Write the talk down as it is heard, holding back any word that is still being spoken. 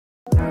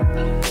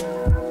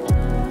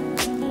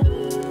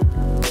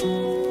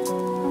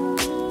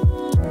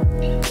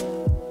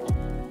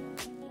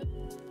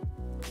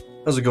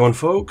How's it going,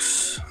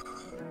 folks?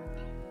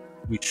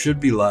 We should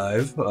be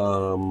live.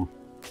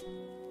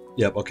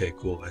 Yep, okay,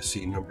 cool. I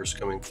see numbers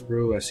coming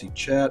through. I see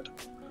chat.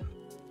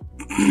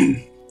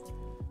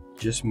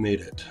 Just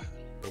made it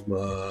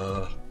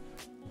from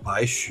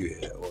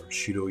Baishue or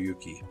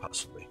Shiroyuki,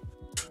 possibly.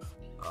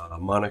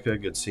 Monica,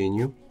 good seeing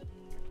you.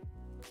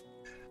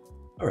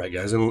 All right,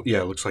 guys, and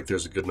yeah, it looks like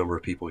there's a good number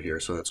of people here,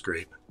 so that's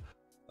great.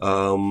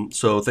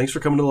 So thanks for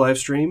coming to the live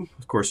stream.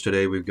 Of course,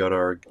 today we've got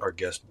our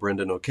guest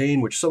Brendan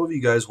O'Kane, which some of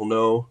you guys will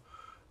know.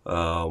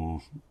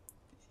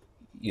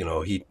 You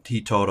know,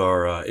 he taught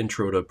our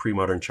Intro to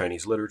Pre-Modern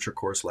Chinese Literature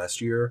course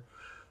last year,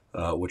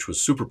 which was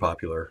super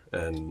popular,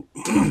 and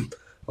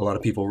a lot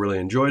of people really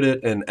enjoyed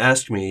it and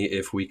asked me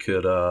if we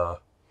could, you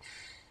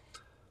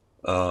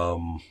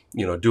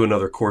know, do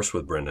another course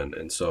with Brendan.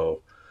 And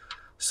so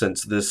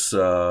since this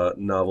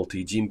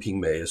novelty,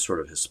 Jinping Mei, is sort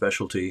of his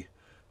specialty,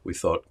 we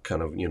thought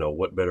kind of, you know,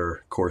 what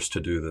better course to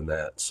do than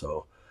that.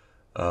 So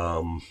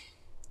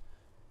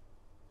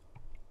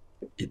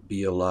it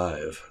be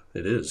alive.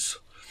 It is.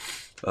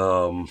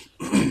 So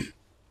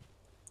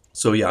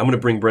yeah, I'm going to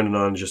bring Brendan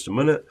on in just a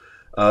minute.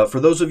 For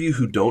those of you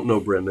who don't know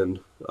Brendan,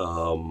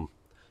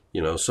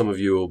 you know, some of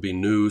you will be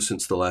new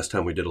since the last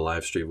time we did a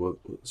live stream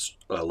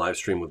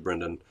with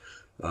Brendan.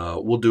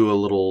 We'll do a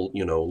little,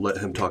 you know, let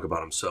him talk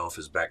about himself,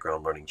 his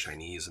background learning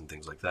Chinese and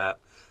things like that,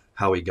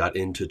 how he got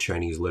into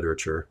Chinese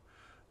literature.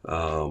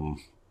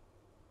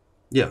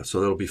 Yeah, so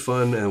that'll be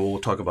fun, and we'll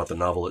talk about the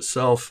novel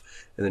itself,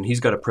 and then he's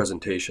got a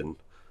presentation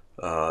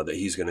that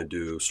he's going to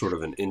do, sort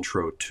of an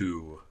intro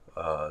to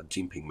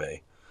Jinping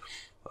Mei.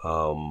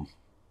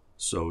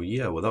 So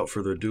yeah, without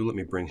further ado, let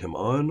me bring him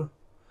on.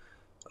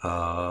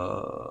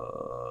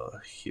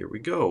 Here we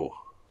go.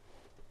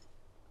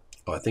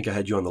 Oh, I think I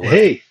had you on the left.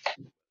 Hey.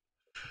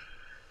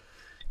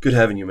 Good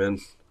having you, man.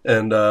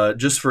 And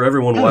just for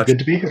everyone watching,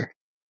 good to be here.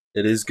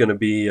 it is going to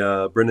be,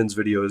 Brendan's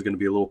video is going to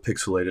be a little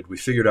pixelated. We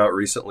figured out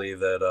recently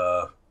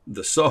that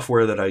the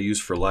software that I use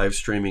for live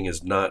streaming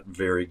is not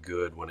very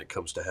good when it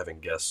comes to having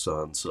guests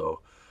on. So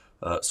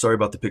sorry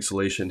about the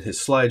pixelation. His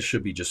slides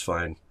should be just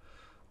fine.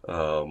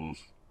 And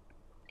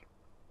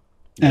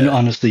Yeah.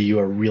 honestly, you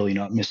are really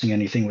not missing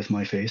anything with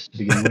my face to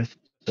begin with.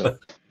 So,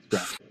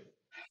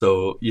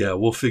 So yeah,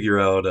 we'll figure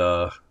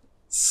out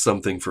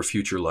something for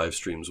future live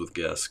streams with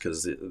guests,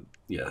 because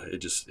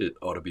it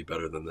ought to be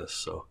better than this.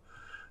 So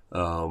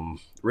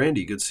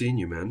Randy, good seeing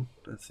you, man.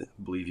 I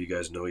believe you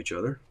guys know each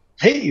other.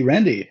 Hey,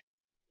 Randy.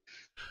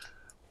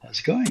 How's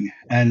it going?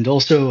 And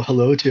also,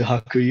 hello to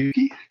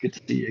Hakuyuki. Good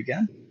to see you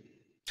again.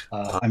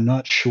 I'm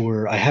not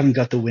sure. I haven't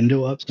got the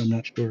window up, so I'm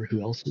not sure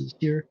who else is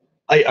here.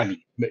 I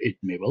mean, it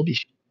may well be.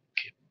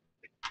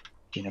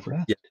 You never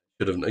asked. Yeah,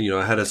 should have. You know,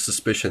 I had a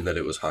suspicion that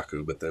it was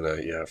Haku, but then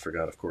I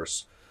forgot, of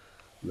course,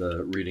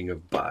 the reading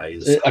of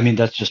buys. I mean,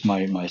 that's just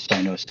my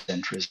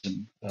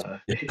sinocentrism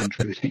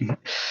intruding.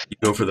 You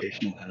go for the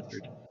occupational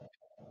hazard.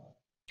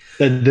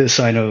 The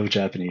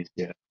Sino-Japanese,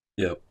 yeah.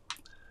 Yep.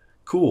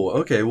 Cool.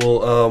 Okay.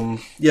 Well,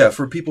 yeah.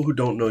 For people who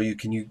don't know you,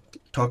 can you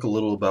talk a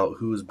little about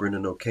who is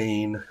Brendan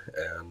O'Kane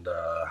and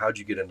how'd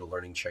you get into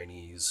learning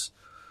Chinese,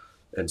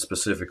 and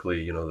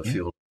specifically, you know, the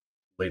field of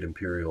late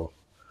imperial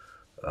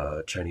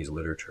Chinese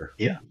literature?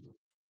 Yeah.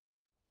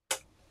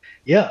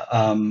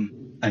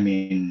 I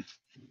mean,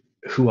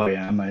 who I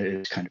am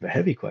is kind of a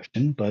heavy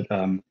question, but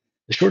the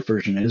short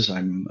version is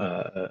I'm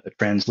a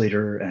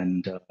translator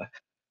and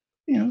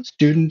you know,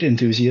 student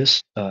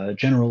enthusiast,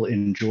 general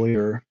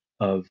enjoyer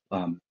of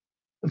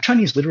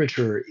Chinese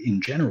literature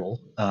in general.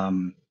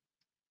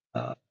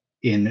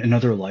 In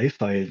another life,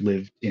 I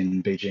lived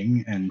in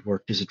Beijing and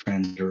worked as a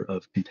translator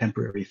of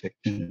contemporary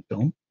fiction and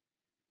film.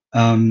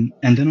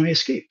 And then I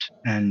escaped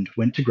and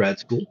went to grad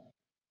school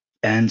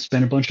and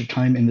spent a bunch of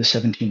time in the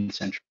 17th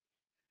century,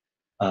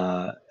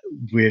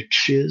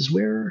 which is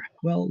where,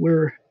 well,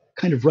 we're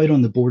kind of right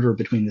on the border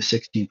between the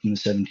 16th and the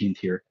 17th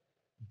here.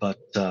 But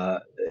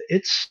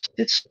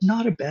it's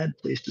not a bad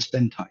place to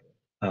spend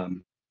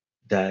time.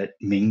 That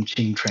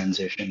Ming-Qing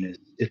transition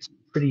it's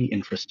pretty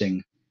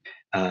interesting,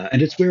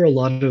 and it's where a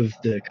lot of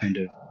the kind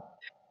of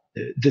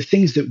the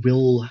things that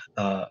will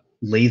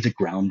lay the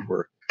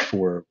groundwork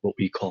for what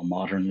we call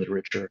modern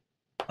literature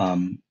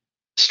um,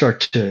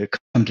 start to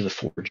come to the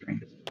fore during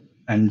this.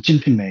 And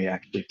Jinping Mei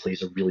actually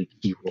plays a really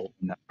key role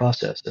in that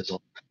process, as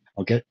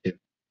I'll get to.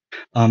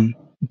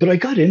 But I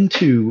got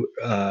into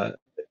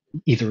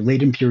either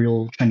late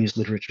imperial Chinese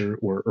literature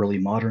or early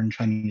modern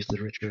Chinese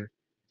literature.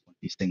 One of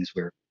these things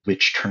where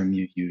which term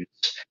you use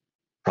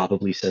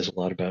probably says a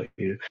lot about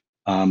you.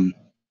 I'm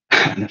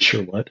not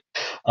sure what.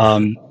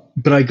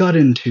 But I got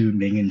into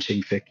Ming and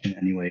Qing fiction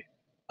anyway,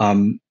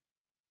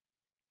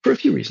 for a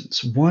few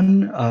reasons.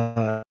 One,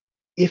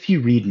 if you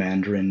read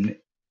Mandarin,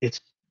 it's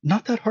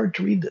not that hard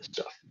to read this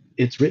stuff.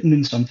 It's written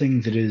in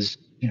something that is,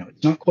 you know,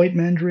 it's not quite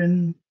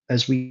Mandarin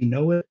as we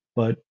know it,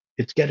 but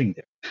it's getting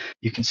there.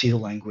 You can see the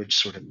language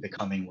sort of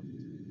becoming what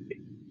it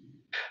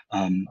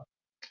is.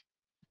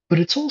 but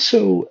it's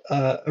also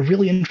a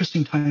really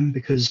interesting time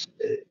because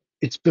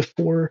it's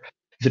before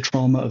the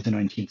trauma of the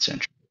 19th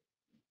century.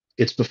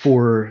 It's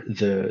before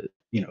the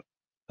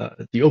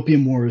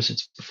Opium Wars.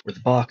 It's before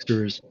the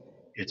Boxers.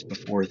 It's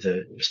before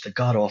the just the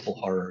god awful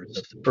horrors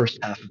of the first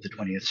half of the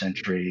 20th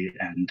century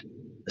and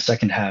the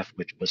second half,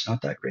 which was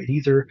not that great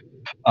either.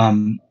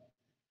 Um,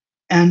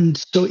 and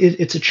so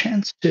it's a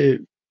chance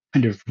to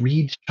kind of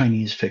read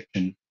Chinese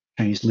fiction,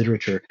 Chinese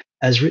literature,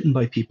 as written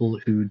by people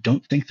who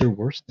don't think they're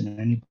worse than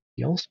anybody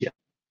else yet.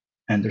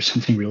 And there's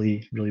something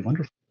really, really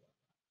wonderful.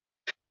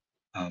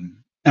 And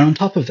on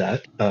top of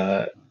that,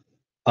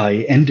 I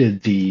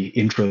ended the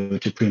intro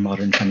to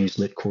pre-modern Chinese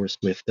lit course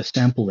with a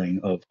sampling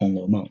of Hong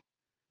Lo Mo,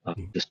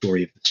 Mm. the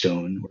story of the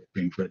stone or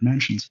Dream of Red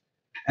Mansions,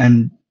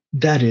 and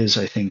that is,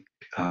 I think,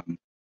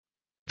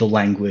 the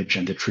language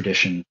and the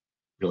tradition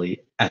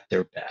really at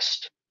their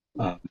best.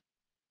 Um,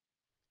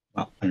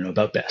 well, I don't know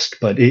about best,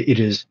 but it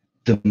is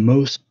the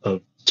most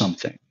of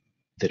something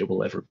that it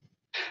will ever be.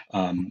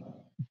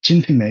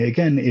 Jin Ping Mei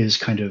again is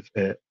kind of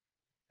a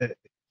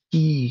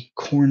key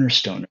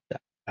cornerstone of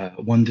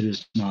that, one that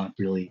is not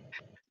really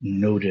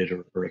noted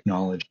or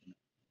acknowledged.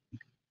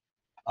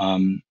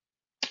 Um,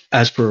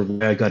 as for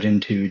why I got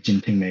into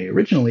Jin Ping Mei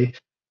originally,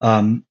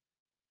 um,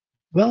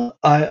 well,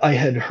 I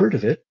had heard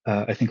of it.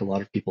 I think a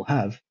lot of people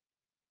have,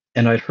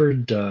 and I'd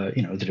heard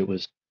that it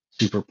was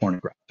super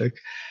pornographic.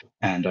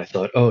 And I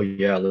thought, oh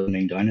yeah,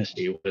 Living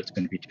Dynasty, well, it's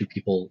going to be two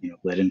people,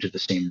 led into the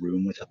same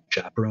room without a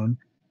chaperone.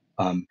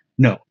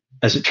 No,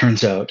 as it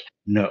turns out,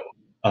 no.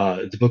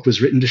 The book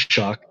was written to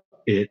shock.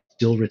 It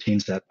still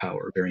retains that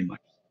power very much.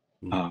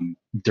 Mm.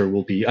 There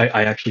will be.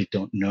 I actually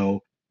don't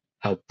know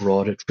how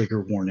broad a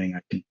trigger warning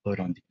I can put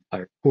on the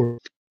entire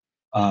course,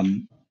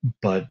 um,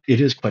 but it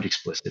is quite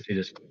explicit. It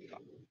is quite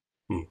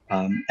shocking.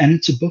 Mm. And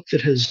it's a book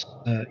that has,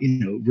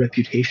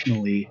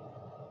 reputationally,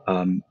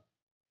 um,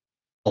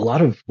 a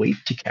lot of weight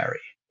to carry.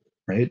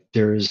 Right?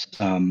 There's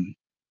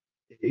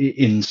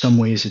in some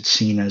ways it's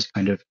seen as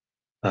kind of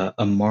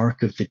a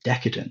mark of the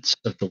decadence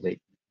of the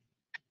late.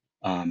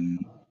 Um,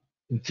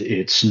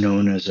 it's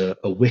known as a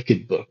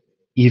wicked book,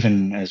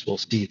 even as we'll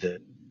see the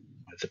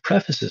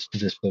prefaces to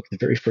this book. The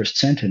very first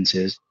sentence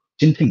is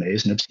Jinping Mei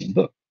is an obscene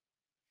book,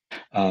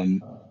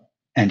 um,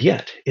 and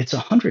yet it's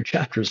 100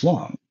 chapters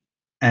long,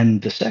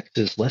 and the sex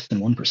is less than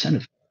 1%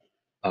 of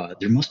it.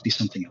 There must be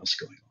something else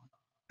going on,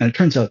 and it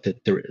turns out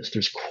that there is.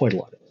 There's quite a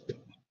lot of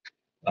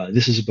it.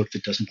 This is a book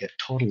that doesn't get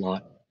taught a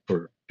lot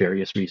for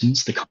various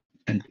reasons. The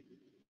content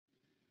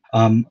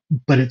Um,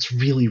 but it's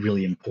really,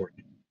 really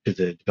important to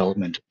the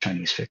development of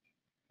Chinese fiction.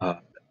 Uh,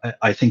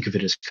 I think of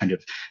it as kind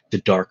of the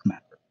dark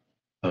matter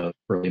of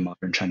early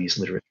modern Chinese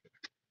literature.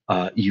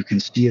 You can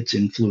see its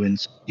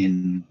influence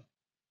in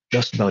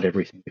just about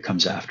everything that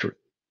comes after it,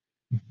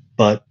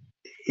 but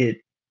it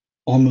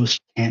almost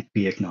can't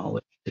be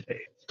acknowledged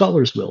today.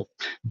 Scholars will,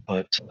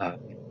 but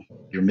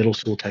your middle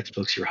school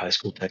textbooks, your high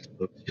school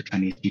textbooks, your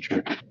Chinese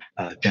teacher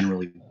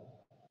generally.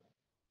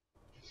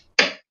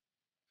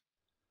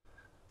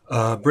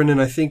 Brendan,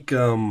 I think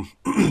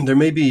there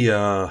may be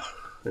an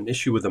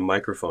issue with the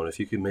microphone. If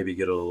you could maybe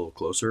get a little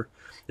closer,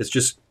 it's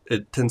just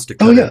it tends to Oh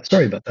cut in. yeah,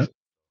 sorry about that.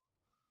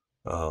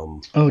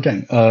 Um, Oh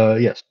dang.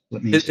 Yes,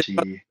 let me it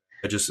see.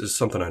 just is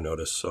something I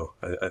noticed. So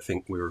I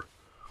think we were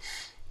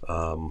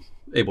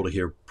able to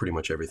hear pretty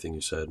much everything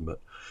you said. But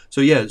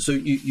so yeah, so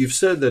you've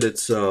said that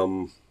it's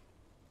sort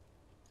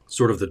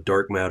of the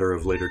dark matter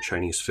of later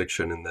Chinese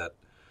fiction, in that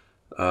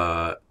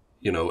uh,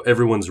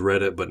 everyone's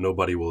read it, but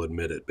nobody will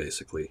admit it,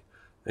 basically,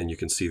 and you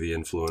can see the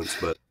influence.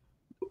 But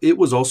it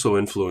was also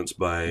influenced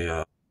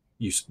by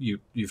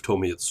you've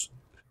told me it's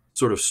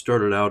sort of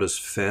started out as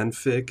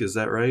fanfic. Is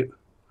that right?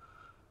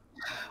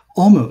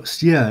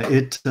 Almost, yeah.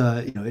 It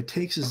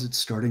takes as its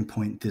starting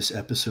point this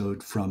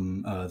episode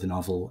from the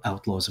novel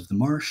Outlaws of the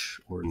Marsh,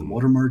 or The Mm.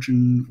 Water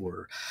Margin,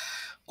 or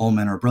All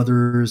Men Are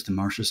Brothers, The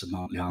Marshes of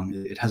Mount Liang.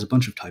 It has a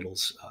bunch of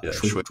titles, Yeah,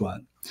 Shui Hu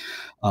Zhuan.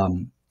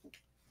 Um,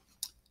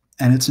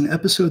 and it's an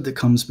episode that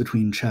comes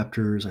between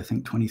chapters, I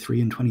think,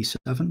 23 and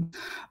 27,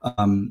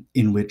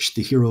 in which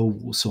the hero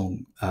Wu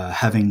Song,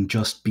 having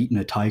just beaten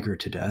a tiger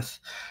to death,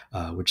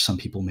 which some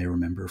people may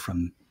remember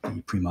from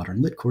the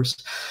pre-modern lit course,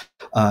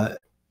 uh,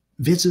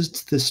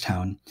 visits this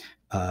town,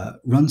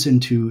 runs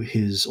into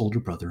his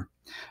older brother,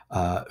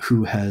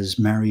 who has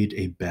married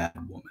a bad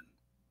woman.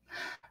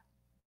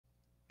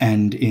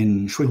 And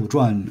in Shui Hu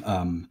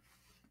Zhuan,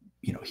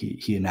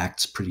 he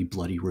enacts pretty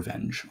bloody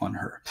revenge on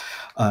her,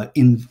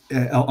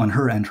 on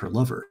her and her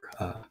lover,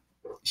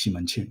 Xi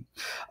Manqing.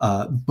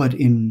 But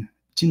in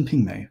Jin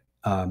Ping Mei,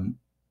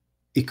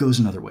 it goes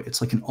another way.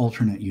 It's like an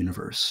alternate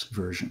universe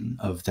version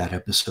of that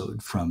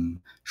episode from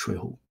Shui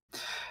Hu.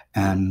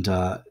 And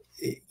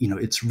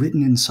it's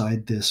written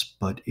inside this,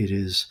 but it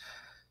is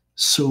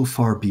so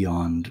far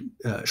beyond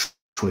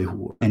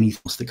or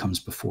anything else that comes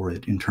before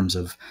it in terms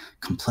of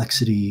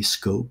complexity,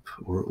 scope,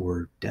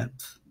 or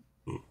depth.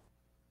 Mm.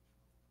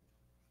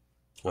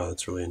 Oh,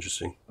 that's really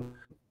interesting.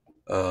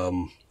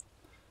 Um,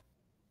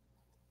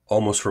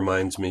 Almost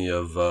reminds me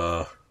of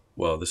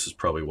well, this is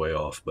probably way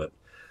off, but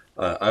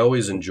I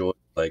always enjoy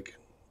like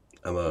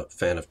I'm a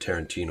fan of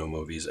Tarantino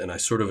movies, and I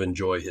sort of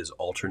enjoy his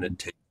alternate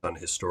take on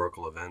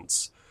historical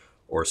events,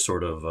 or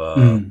sort of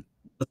Mm,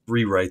 let's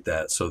rewrite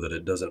that so that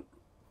it doesn't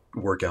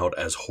work out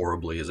as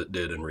horribly as it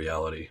did in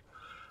reality,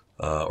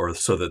 or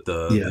so that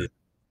yeah, the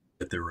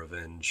get their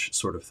revenge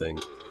sort of thing.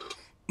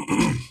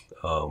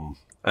 um,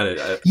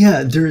 I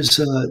yeah. There's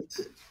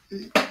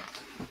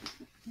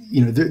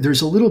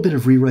a little bit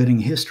of rewriting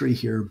history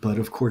here, but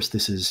of course,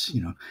 this is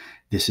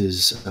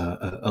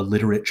a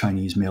literate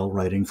Chinese male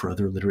writing for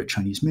other literate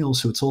Chinese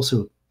males, so it's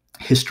also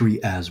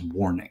history as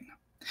warning,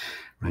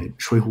 mm, right?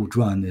 Shui Hu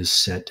Zhuan is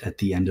set at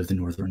the end of the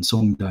Northern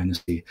Song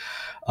Dynasty,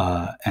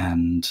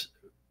 and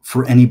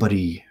for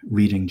anybody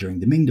reading during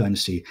the Ming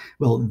Dynasty,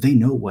 well, they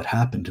know what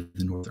happened to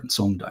the Northern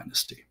Song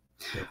Dynasty.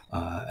 yep,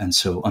 And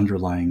so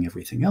underlying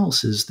everything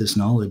else is this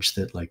knowledge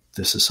that like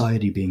the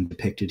society being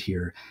depicted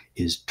here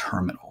is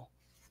terminal.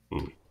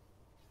 mm.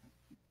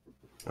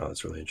 Oh,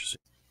 that's really interesting.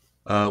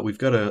 We've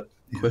got a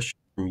Yeah. question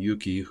from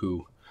Yuki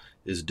who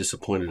is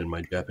disappointed in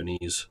my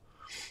Japanese,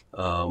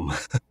 um,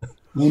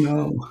 Oh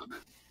no.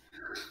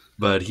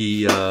 but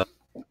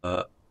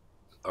uh,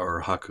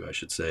 or Haku, I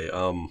should say.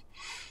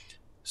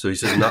 So he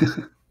says,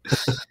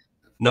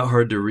 not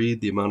hard to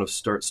read. The amount of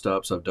start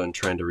stops I've done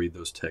trying to read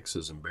those texts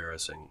is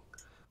embarrassing.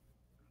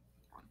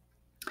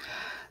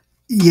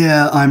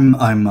 Yeah, I'm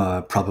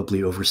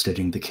probably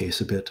overstating the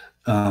case a bit.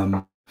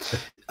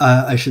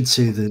 I should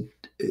say that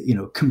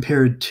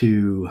compared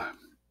to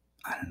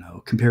I don't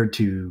know, compared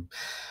to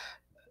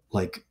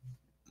like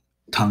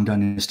Tang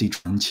Dynasty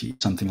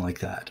Chunqi, something like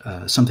that,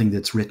 something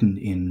that's written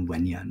in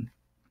Wenyan.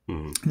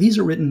 Mm, These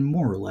are written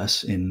more or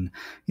less in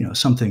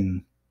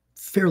something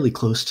fairly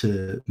close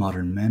to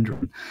modern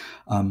Mandarin.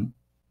 Um,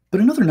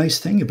 but another nice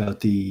thing about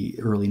the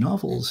early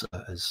novels,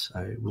 as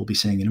I will be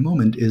saying in a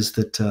moment, is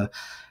that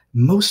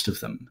most of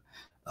them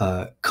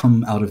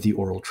come out of the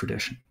oral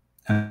tradition.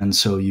 And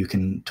so you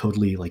can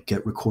totally like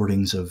get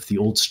recordings of the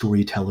old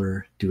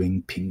storyteller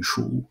doing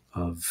pingshu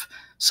of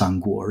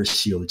Sangguo or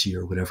Xiuji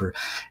or whatever,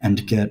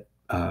 and get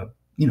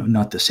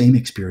not the same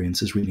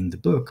experience as reading the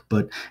book,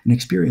 but an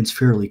experience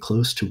fairly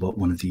close to what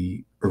one of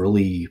the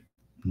early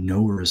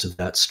knowers of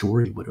that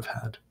story would have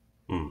had.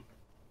 mm.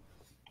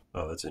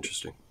 Oh, that's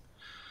interesting.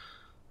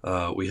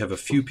 We have a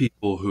few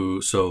people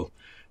who, so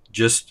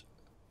just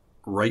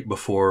right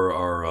before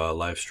our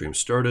live stream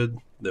started,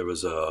 there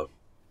was the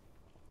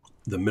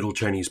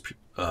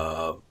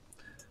uh,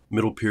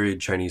 middle period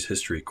Chinese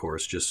history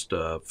course just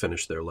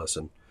finished their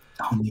lesson,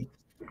 Um,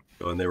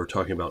 and they were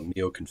talking about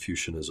Neo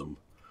Confucianism.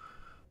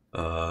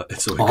 And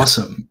so we've got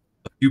awesome.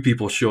 a few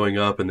people showing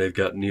up, and they've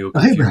got Neo Oh,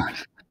 hey,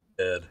 Confucianism.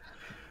 Brian.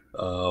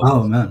 Um,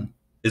 Oh, man.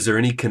 is there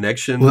any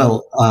connection?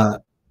 Well,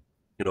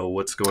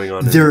 What's going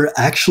on in? there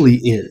actually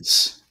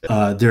is.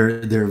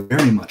 There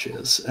very much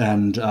is,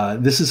 and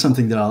this is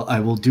something that I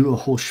will do a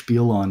whole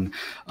spiel on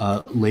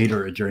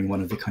later during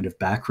one of the kind of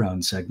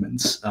background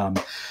segments.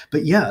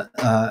 But yeah,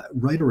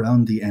 right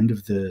around the end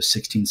of the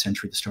 16th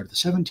century, the start of the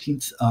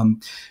 17th,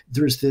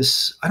 there's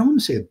this. I don't want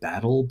to say a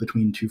battle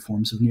between two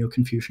forms of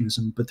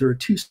Neo-Confucianism, but there are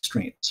two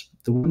strains.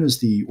 The one is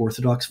the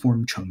orthodox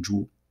form,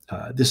 Chengzhu.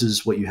 This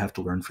is what you have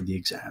to learn for the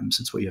exams.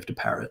 It's what you have to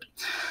parrot.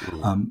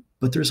 Mm,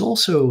 But there's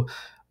also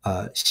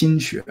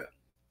Xinxue,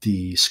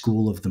 the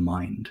school of the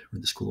mind or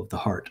the school of the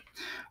heart.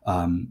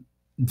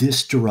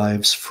 This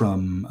derives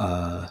from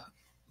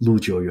Lu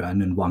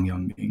Jiuyuan and Wang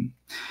Yongming,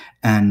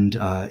 and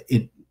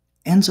it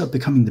ends up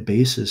becoming the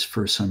basis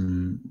for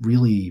some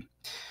really,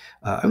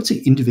 I would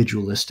say,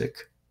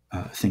 individualistic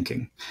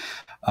thinking.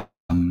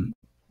 Um,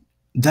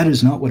 that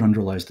is not what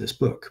underlies this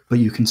book, but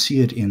you can see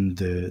it in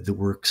the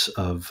works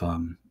of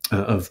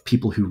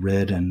people who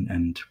read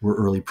and were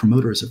early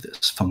promoters of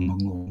this, Feng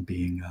Menglong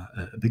being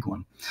a big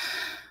one.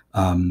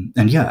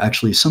 And yeah,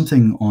 actually,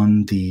 something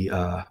on the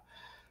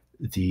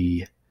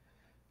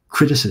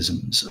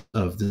criticisms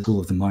of the school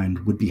of the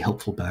mind would be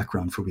helpful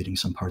background for reading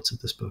some parts of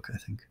this book, I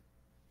think.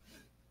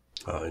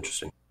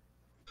 interesting.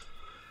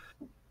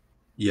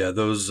 Yeah,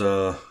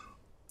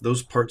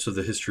 those parts of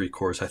the history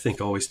course I think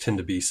always tend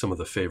to be some of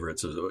the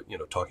favorites.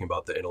 Talking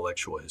about the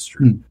intellectual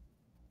history. Mm.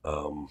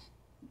 Um,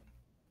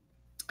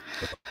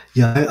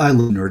 Yeah, I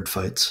love nerd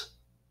fights.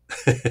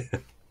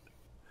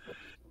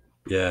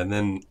 yeah, and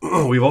then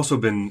we've also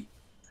been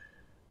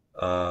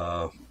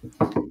uh,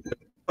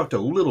 talked a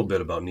little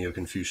bit about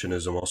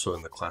Neo-Confucianism also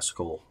in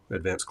the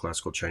advanced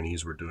classical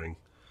Chinese we're doing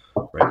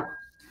right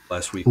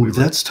last week. Oh, We read,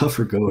 that's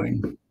tougher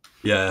going.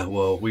 yeah,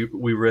 well,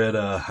 we read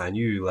Han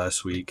Yu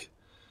last week,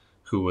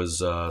 who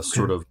was Okay.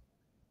 sort of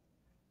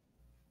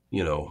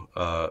you know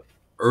uh,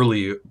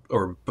 early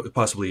or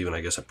possibly even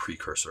I guess a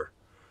precursor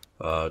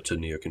to Yeah,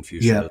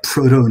 Neo-Confucianism.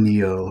 proto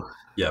neo.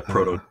 Yeah, Uh,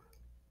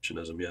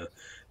 proto-Confucianism. Yeah,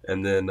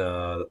 and then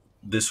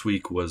this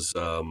week was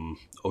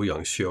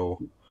Ouyang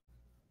Xiu.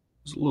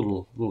 It's a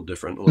little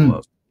different, a little hmm.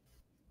 else.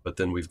 But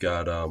then we've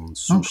got Oh,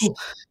 Su Shi cool.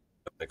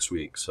 next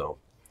week. So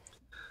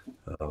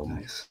um,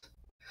 Nice.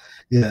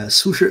 Yeah,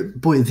 Susher,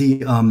 boy,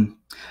 the on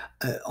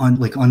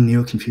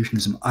Neo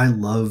Confucianism, I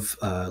love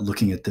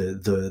looking at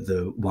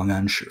the Wang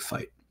Anshi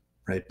fight,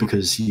 right?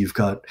 Because you've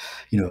got,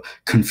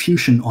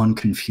 Confucian on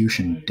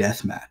Confucian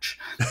death match,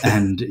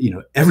 and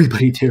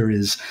everybody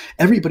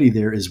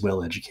there is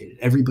well educated.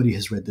 Everybody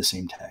has read the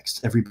same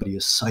text. Everybody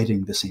is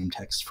citing the same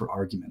text for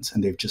arguments,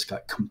 and they've just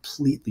got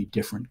completely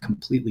different,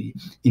 completely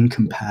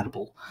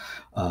incompatible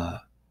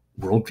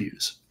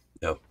worldviews.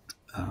 Yeah.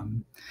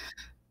 Um,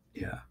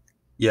 yeah.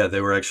 Yeah,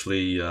 they were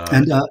actually.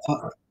 And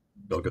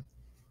Oh, good.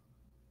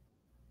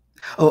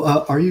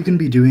 are you going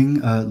to be doing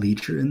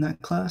literature in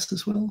that class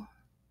as well?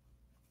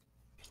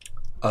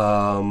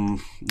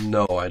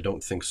 No, I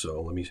don't think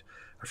so.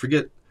 I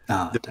forget.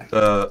 Ah, There- dang.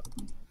 Uh,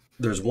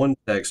 there's one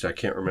text I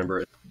can't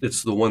remember.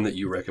 It's the one that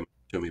you recommended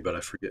to me, but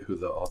I forget who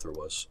the author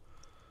was.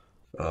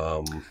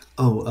 Um,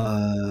 Oh,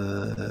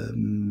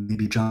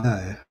 maybe John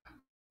Guy.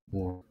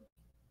 Or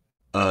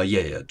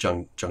yeah,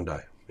 Zhang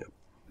Dai. Yeah.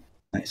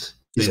 nice. So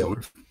He's a yeah, lot we're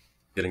of.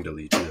 getting to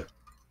lead. Yeah.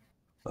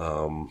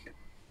 Um,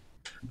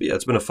 but yeah,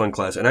 it's been a fun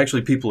class, and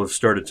actually, people have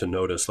started to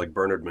notice. Like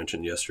Bernard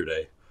mentioned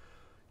yesterday,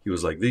 he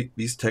was like,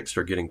 These texts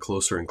are getting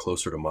closer and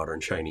closer to modern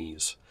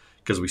Chinese."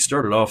 Because we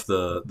started off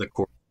the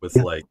course with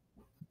Yeah. like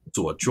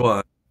Zuo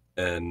Zhuan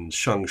and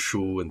Shang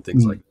Shu and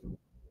things like Mm. that.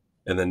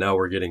 And then now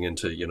we're getting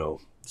into,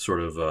 sort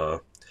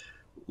of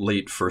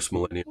late first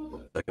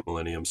millennium, second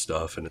millennium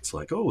stuff. And it's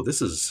like, oh,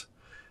 this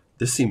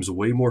seems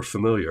way more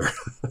familiar.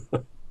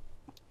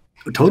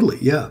 Totally,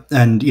 yeah.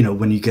 And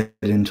when you get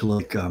into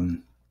like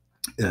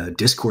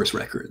discourse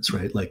records,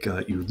 right? Like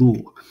Yu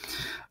Lu,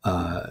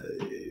 uh,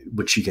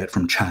 which you get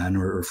from Chan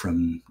or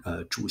from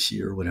Zhu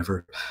Xi or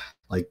whatever.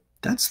 Like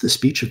that's the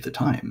speech of the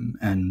time,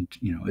 and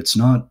it's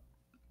not.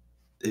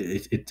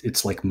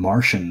 It's like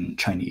Martian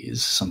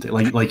Chinese, something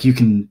like you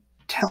can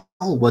tell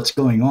what's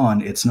going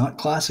on. It's not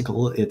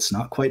classical. It's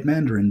not quite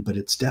Mandarin, but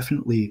it's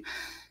definitely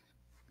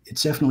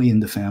in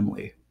the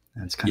family.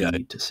 And it's kind Yeah. of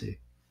neat to see.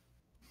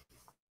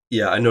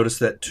 Yeah. I noticed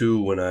that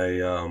too when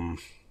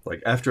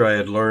like after I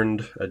had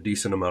learned a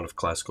decent amount of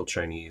classical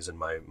Chinese and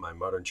my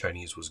modern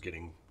Chinese was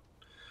getting,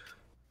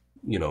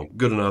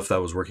 good enough that I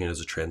was working as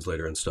a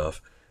translator and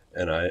stuff.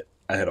 And I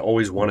had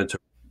always wanted to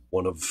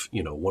one of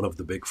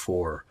the big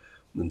four.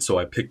 And so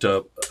I picked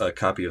up a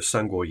copy of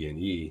Sanguo Yan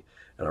Yi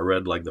and I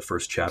read like the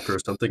first chapter or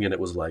something. And it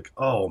was like,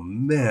 oh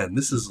man,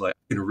 this is like,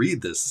 I can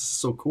read this. This is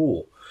so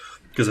cool.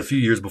 Because a few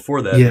years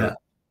before that, Yeah,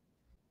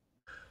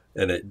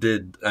 and it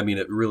did, I mean,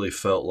 it really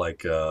felt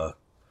like a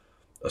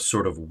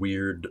sort of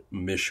weird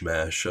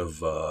mishmash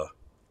of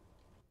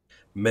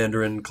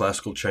Mandarin,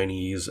 classical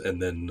Chinese,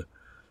 and then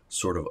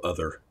sort of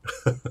other.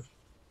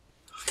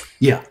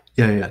 yeah,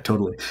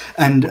 totally.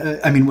 And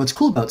I mean, what's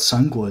cool about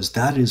Sangua is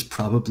that is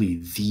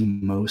probably the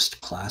most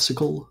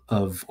classical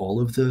of all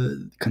of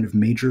the kind of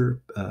major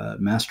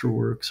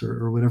masterworks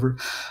or whatever.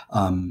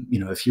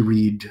 If you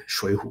read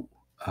Shuihu,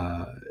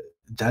 uh,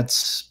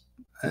 that's,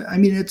 I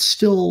mean, it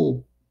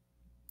still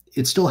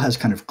has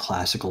kind of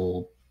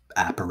classical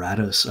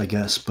apparatus, I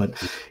guess, but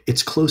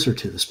it's closer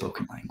to the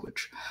spoken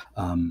language.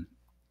 Um,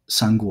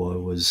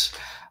 Sangua was,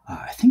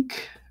 I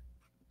think,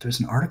 there's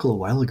an article a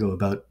while ago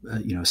about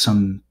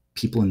some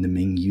people in the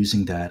Ming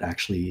using that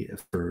actually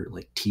for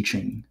like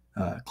teaching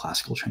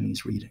classical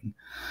Chinese reading.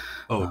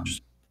 Oh, Um,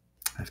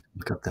 I have to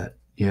look up that.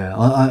 Yeah,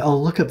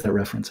 I'll look up that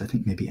reference. I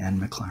think maybe Anne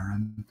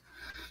McLaren.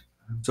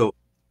 so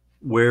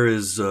where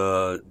is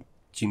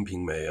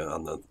Jinping Mei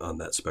on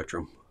that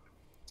spectrum?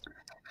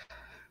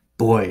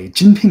 Boy,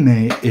 Jinping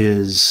Mei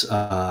is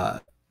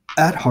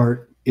at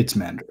heart it's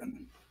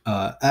Mandarin.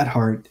 At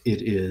heart,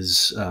 it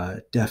is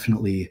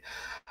definitely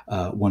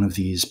one of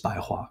these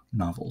Baihua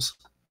novels.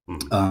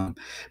 Mhm. Um,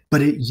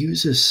 but it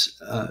uses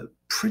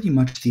pretty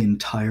much the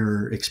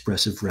entire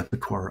expressive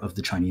repertoire of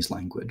the Chinese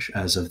language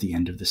as of the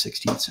end of the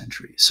 16th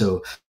century.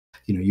 So,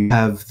 you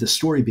have the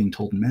story being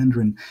told in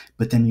Mandarin,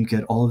 but then you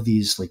get all of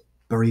these like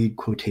buried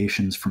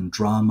quotations from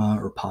drama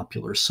or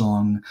popular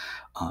song,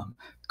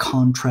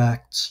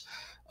 contracts,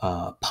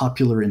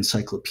 popular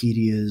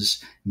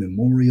encyclopedias,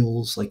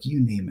 memorials, like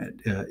you name it.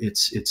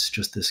 It's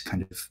just this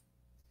kind of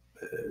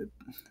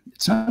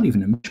it's not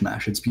even a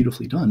mishmash. It's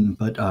beautifully done,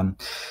 but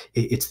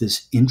it's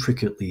this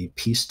intricately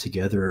pieced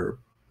together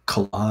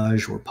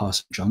collage or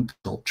post-junk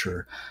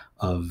sculpture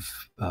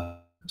of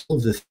all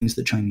of the things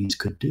that Chinese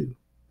could do.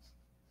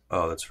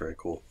 Oh, that's very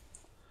cool.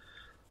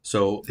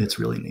 So It's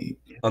really neat.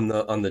 on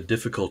the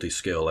difficulty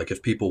scale, like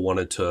if people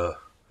wanted to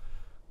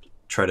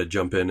try to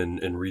jump in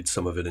and read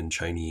some of it in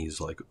Chinese,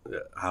 like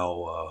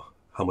how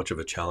much of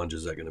a challenge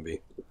is that going to be?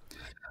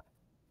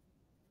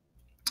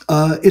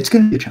 It's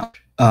going to be a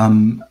challenge.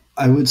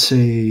 I would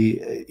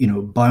say,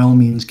 by all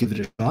means, give it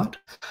a shot.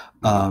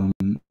 Mhm.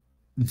 Um,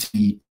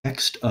 the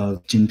text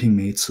of Jinping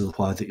Mei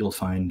Cihua that you'll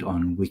find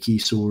on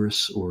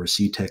Wikisource or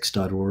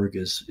ctext.org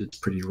is a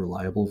pretty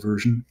reliable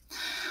version.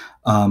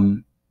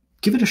 Um,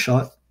 Give it a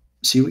shot,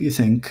 see what you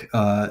think.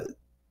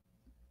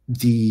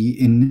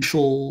 The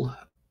initial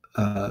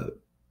uh,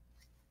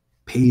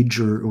 page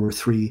or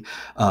three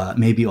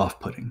may be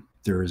off-putting.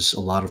 There's a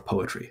lot of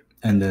poetry,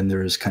 and then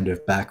there's kind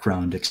of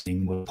background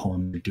explaining what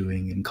poem you're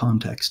doing in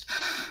context.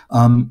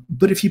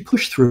 But if you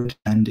push through it,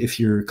 and if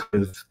you're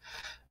kind of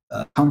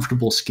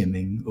comfortable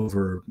skimming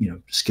over,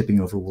 skipping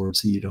over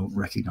words that you don't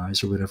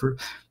recognize or whatever,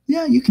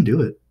 yeah, you can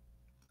do it.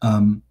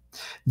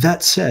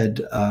 That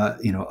said,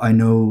 I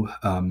know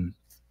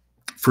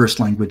first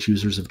language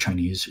users of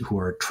Chinese who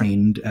are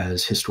trained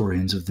as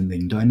historians of the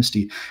Ming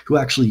Dynasty who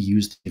actually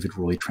use David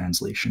Roy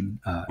translation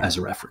as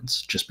a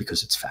reference just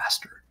because it's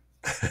faster.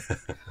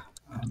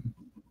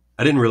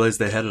 I didn't realize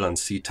they had it on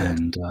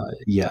C-text. And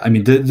yeah, I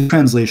mean, the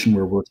translation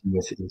we're working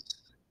with is.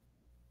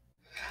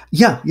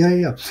 Yeah, yeah,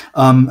 yeah.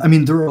 I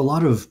mean, there are a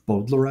lot of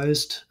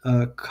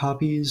Bowdlerized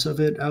copies of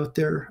it out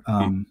there.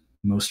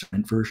 Most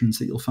print versions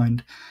that you'll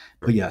find,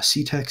 but yeah,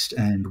 C-text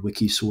and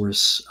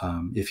Wikisource.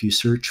 If you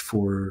search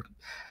for,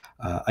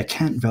 I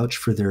can't vouch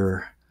for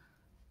their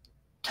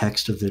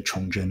text of the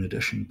Chongzhen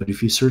edition, but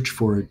if you search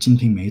for 金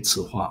瓶梅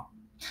词话,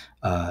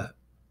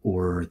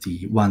 or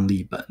the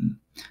Wanli Ben,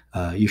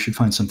 you should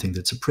find something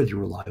that's a pretty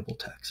reliable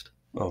text.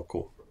 Oh,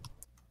 cool.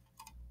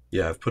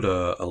 Yeah, I've put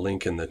a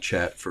link in the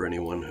chat for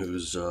anyone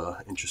who's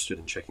interested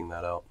in checking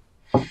that out.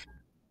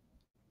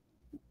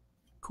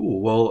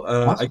 Cool. Well,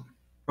 Awesome.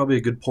 probably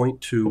a good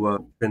point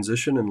to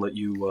transition and let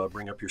you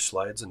bring up your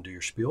slides and do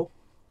your spiel.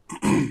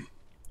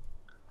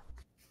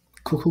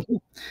 Cool, cool,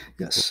 cool.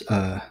 Yes.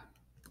 Let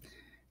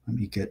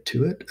me get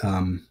to it.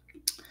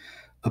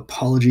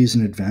 Apologies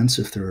in advance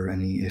if there are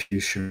any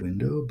issues sharing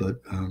window,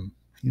 but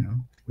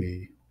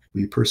we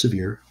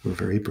persevere. We're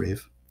very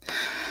brave.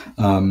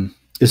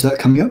 Is that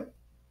coming up?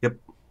 Yep.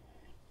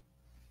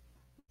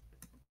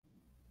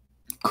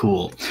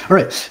 Cool. All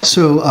right.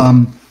 So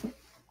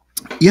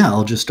yeah,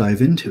 I'll just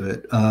dive into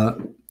it.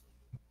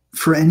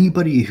 For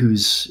anybody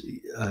who's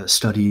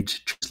studied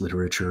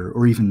literature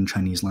or even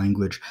Chinese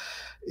language,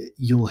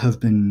 you'll have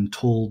been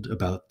told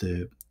about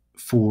the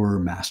 4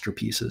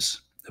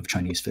 masterpieces of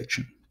Chinese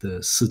fiction,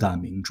 the 4大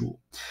名著.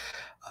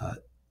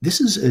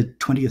 This is a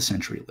 20th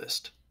century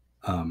list.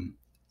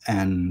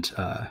 And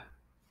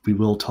we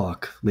will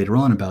talk later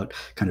on about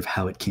kind of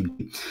how it came to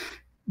be.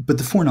 But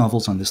the 4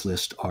 novels on this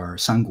list are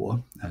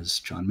Sanguo, as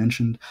John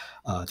mentioned,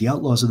 The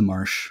Outlaws of the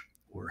Marsh,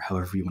 or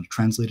however you want to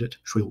translate it,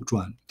 水浒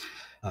传,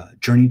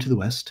 Journey to the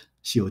West,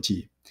 西游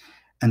记,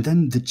 and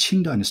then the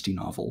Qing Dynasty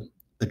novel,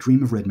 A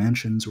Dream of Red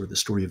Mansions or The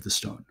Story of the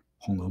Stone,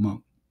 红楼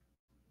梦.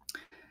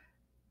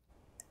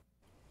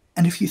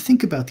 And if you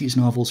think about these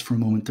novels for a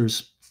moment,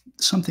 there's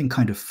something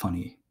kind of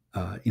funny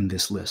in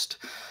this list.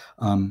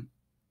 3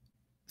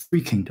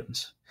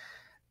 Kingdoms.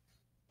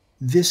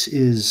 This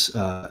is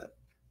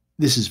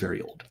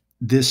very old.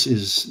 This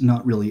is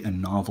not really a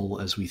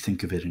novel as we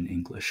think of it in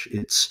English.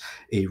 It's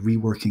a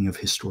reworking of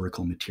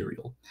historical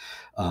material.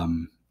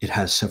 It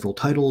has several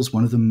titles.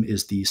 One of them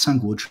is the 三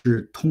国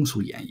志通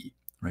俗演义,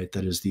 right?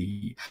 That is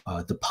the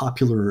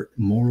popular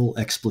moral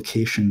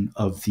explication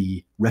of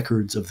the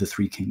records of the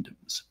 3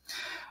 kingdoms.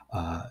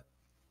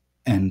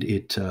 And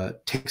it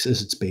takes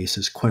as its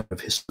basis quite a bit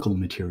of historical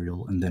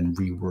material and then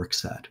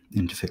reworks that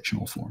into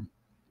fictional form.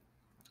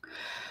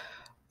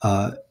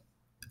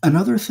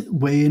 Another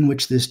way in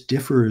which this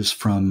differs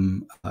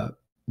from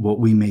what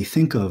we may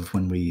think of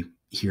when we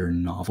hear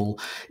novel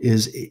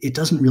is it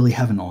doesn't really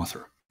have an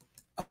author.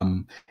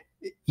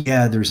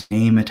 Yeah, there's a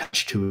name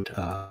attached to it,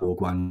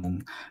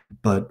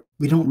 but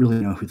we don't really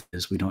know who this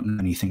is. We don't know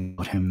anything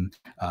about him.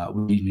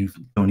 We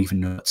don't even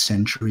know what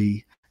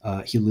century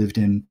he lived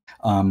in.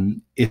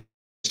 It's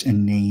just a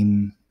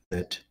name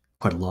that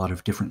quite a lot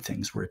of different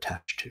things were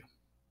attached to.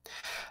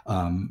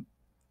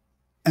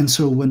 And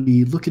so when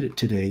we look at it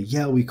today,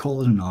 yeah, we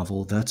call it a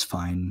novel. That's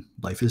fine.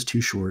 Life is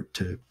too short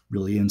to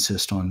really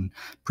insist on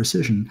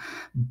precision.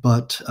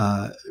 But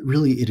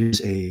really, it is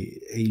a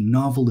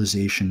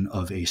novelization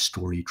of a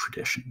story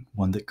tradition,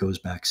 one that goes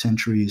back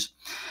centuries.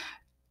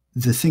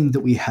 The thing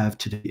that we have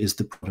today is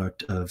the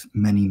product of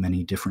many,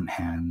 many different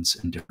hands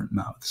and different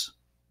mouths.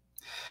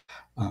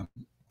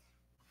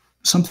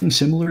 Something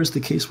similar is the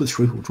case with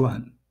水浒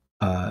传.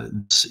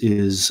 This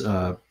is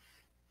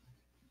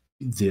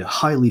the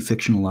highly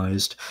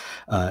fictionalized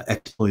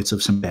exploits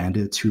of some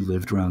bandits who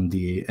lived around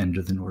the end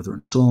of the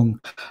Northern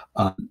Song.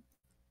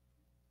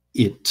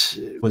 It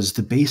was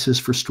the basis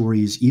for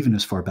stories even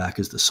as far back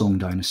as the Song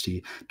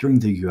dynasty. During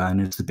the Yuan,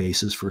 it's the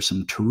basis for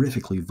some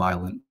terrifically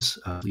violent,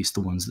 at least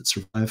the ones that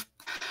survive.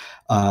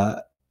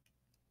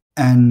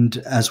 And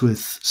as with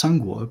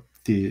Sanguo,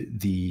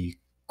 the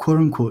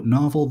quote-unquote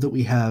novel that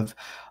we have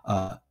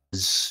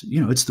is,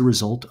 it's the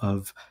result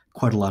of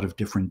quite a lot of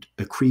different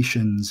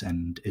accretions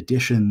and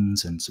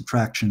additions and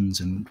subtractions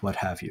and what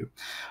have you.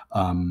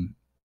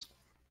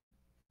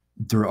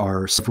 There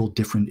are several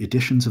different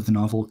editions of the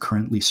novel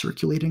currently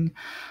circulating.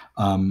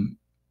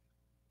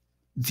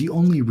 The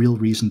only real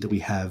reason that we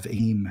have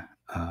aim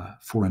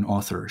for an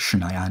author,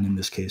 Shinayan in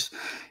this case,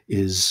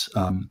 is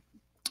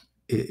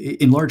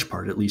in large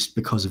part, at least,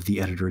 because of the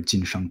editor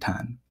Jin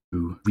Shangtan,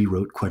 who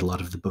rewrote quite a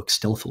lot of the book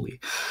stealthily.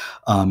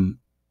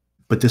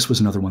 But this was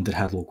another one that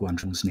had Luo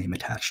Guanzhong's name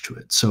attached to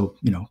it. So,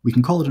 we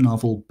can call it a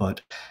novel,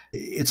 but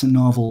it's a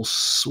novel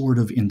sort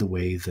of in the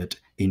way that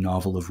a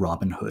novel of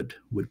Robin Hood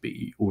would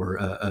be, or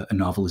a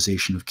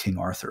novelization of King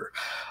Arthur.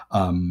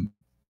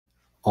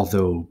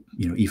 Although,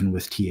 even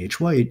with T.H.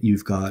 White,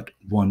 you've got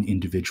one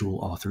individual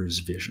author's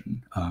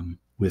vision.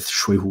 With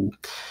Shuihu,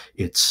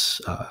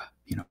 it's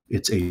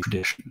a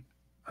tradition,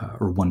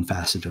 or one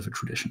facet of a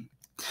tradition.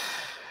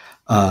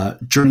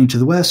 Journey to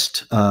the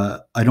West,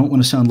 I don't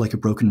want to sound like a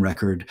broken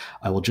record.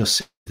 I will just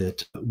say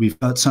that we've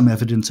got some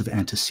evidence of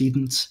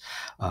antecedents.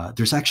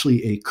 There's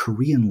actually a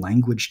Korean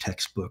language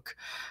textbook,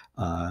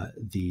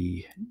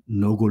 the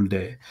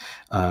Nogolde,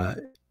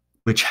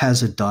 which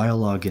has a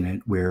dialogue in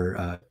it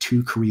where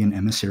two Korean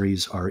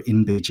emissaries are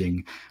in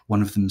Beijing.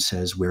 One of them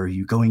says, "Where are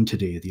you going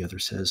today?" The other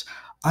says,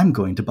 "I'm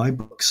going to buy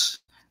books."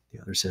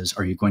 The other says,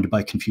 "Are you going to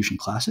buy Confucian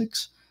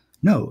classics?"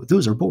 "No,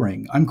 those are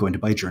boring. I'm going to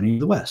buy Journey to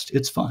the West.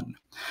 It's fun."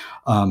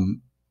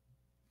 Um,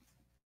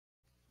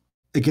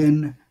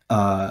 again,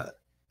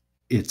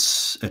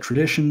 it's a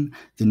tradition.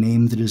 The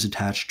name that is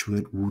attached to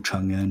it, Wu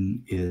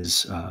Chang'en,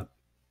 is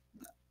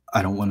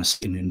I don't want to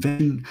say an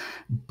invention,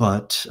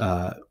 but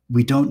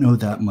we don't know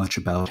that much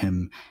about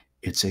him.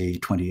 It's a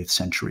 20th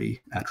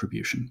century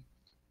attribution.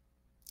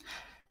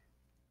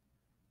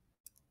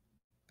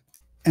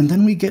 And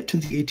then we get to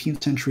the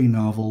 18th century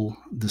novel,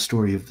 The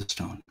Story of the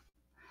Stone.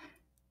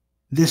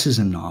 This is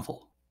a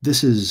novel.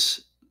 This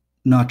is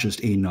not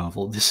just a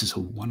novel, this is a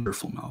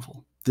wonderful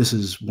novel. This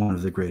is one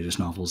of the greatest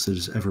novels that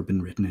has ever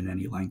been written in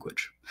any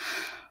language.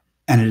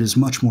 And it is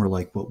much more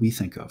like what we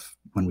think of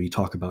when we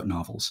talk about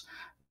novels.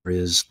 There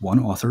is one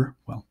author,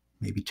 well,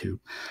 maybe two.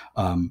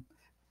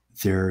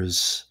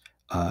 There's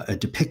a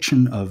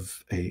depiction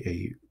of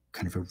a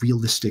kind of a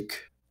realistic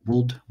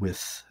world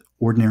with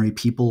ordinary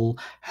people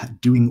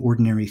doing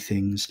ordinary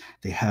things.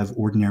 They have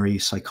ordinary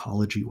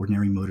psychology,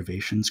 ordinary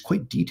motivations,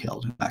 quite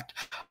detailed, in fact.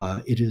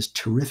 It is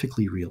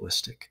terrifically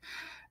realistic.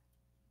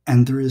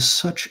 And there is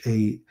such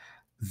a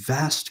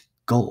vast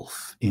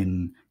gulf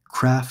in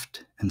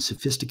craft and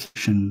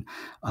sophistication,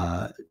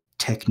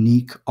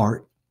 technique,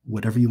 art,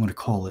 whatever you want to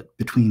call it,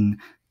 between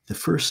the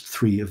first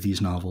three of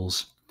these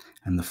novels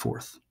and the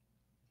fourth.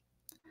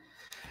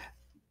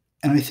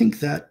 And I think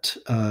that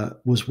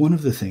was one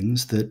of the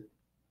things that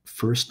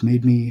first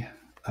made me,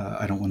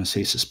 I don't want to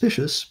say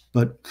suspicious,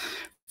 but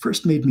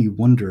first made me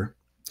wonder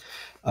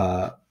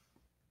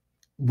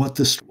what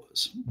this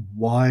was.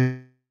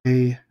 Why,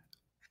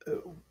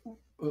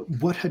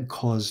 what had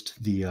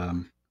caused the,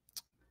 oh,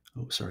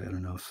 sorry, I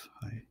don't know if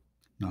I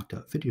knocked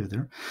out video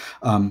there.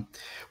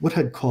 What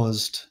had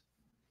caused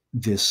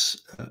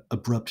this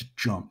abrupt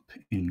jump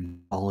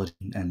in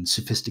quality and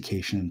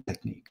sophistication and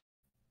technique?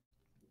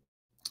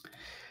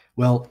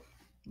 Well,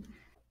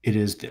 it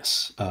is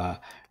this,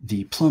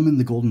 the plum in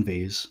the golden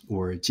vase,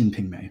 or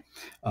Jinping Mei.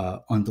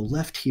 On the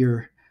left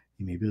here,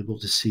 you may be able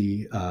to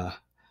see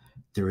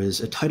there is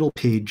a title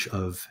page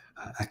of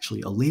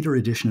actually a later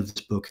edition of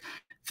this book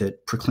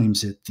that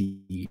proclaims it the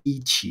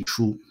Yiqi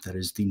Shu, that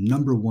is the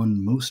number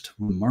one most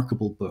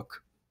remarkable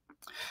book.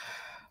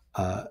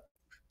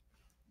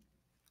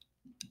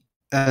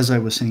 As I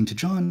was saying to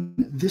John,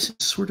 this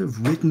is sort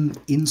of written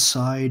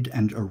inside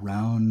and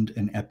around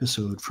an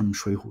episode from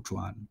Shui Hu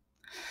Zhuan.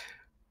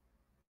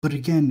 But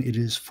again, it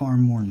is far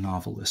more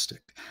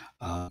novelistic.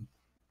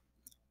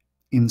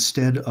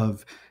 Instead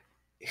of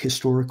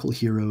historical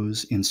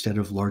heroes, instead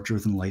of larger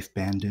than life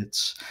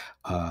bandits,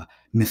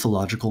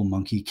 mythological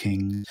monkey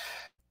kings,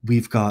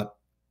 we've got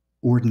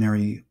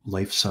ordinary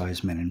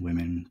life-size men and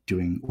women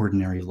doing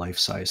ordinary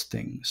life-size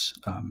things,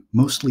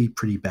 mostly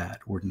pretty bad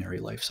ordinary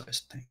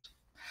life-size things.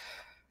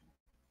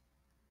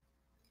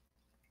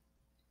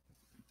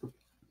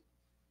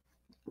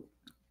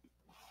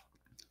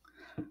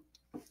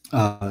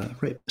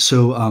 Right.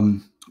 So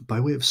by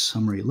way of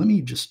summary, let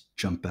me just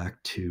jump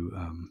back to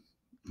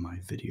my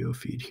video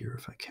feed here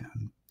if I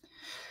can.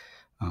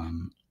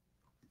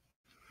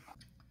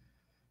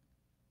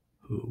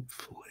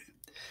 Hopefully.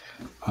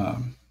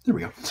 There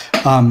we go.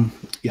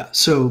 Yeah,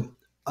 so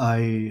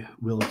I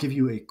will give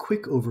you a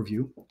quick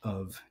overview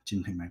of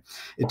Jinping Mei.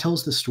 It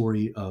tells the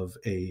story of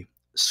a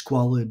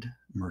squalid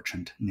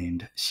merchant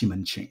named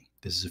Ximeng Qing.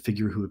 This is a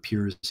figure who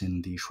appears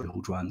in the Shui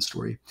Hu Zhuan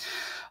story.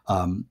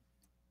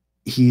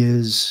 He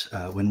is,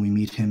 when we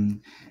meet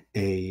him,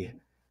 a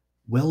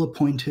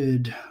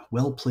well-appointed,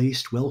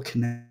 well-placed,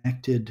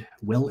 well-connected,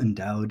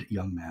 well-endowed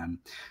young man.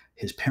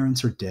 His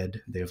parents are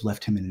dead. They have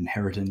left him an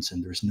inheritance,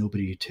 and there's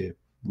nobody to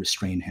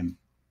restrain him.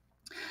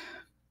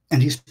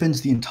 And he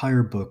spends the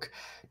entire book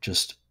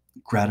just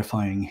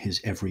gratifying his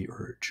every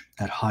urge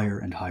at higher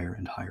and higher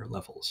and higher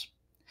levels.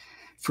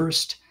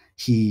 First,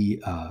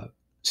 he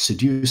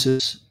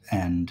seduces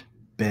and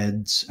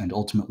beds and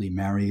ultimately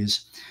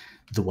marries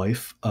the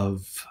wife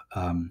of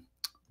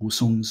Wu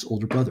Song's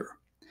older brother.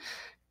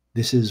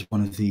 This is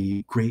one of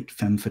the great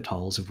femme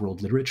fatales of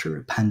world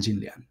literature, Pan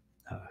Jinlian,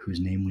 whose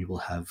name we will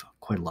have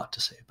quite a lot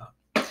to say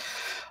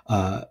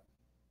about.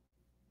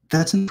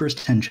 That's in the first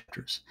 10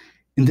 chapters.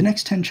 In the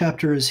next 10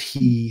 chapters,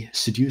 he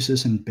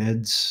seduces and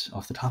beds,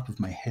 off the top of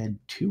my head,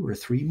 2 or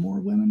 3 more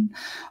women.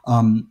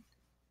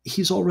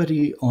 He's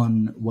already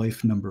on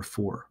wife number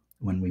 4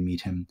 when we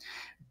meet him.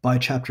 By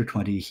chapter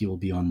 20, he will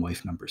be on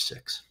wife number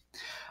 6.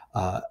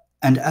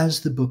 And as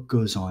the book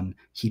goes on,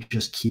 he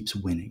just keeps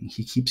winning.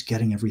 He keeps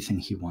getting everything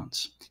he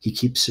wants. He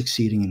keeps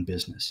succeeding in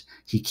business.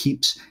 He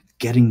keeps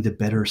getting the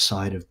better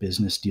side of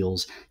business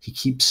deals. He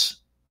keeps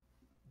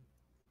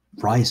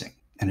rising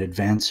and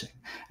advancing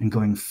and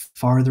going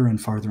farther and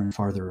farther and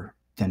farther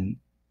than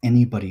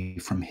anybody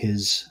from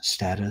his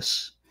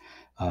status,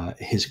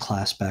 his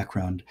class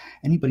background,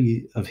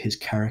 anybody of his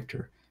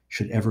character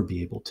should ever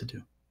be able to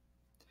do.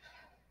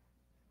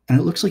 And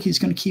it looks like he's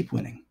going to keep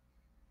winning,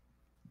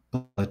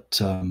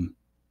 but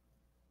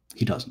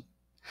he doesn't.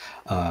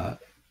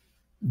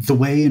 The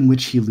way in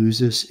which he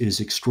loses is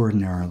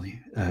extraordinarily.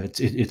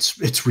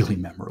 It's really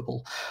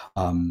memorable.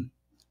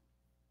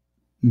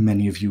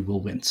 Many of you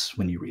will wince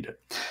when you read it,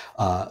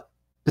 but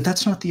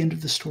that's not the end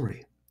of the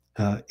story.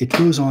 It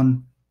goes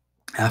on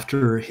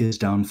after his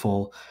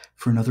downfall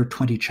for another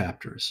 20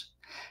 chapters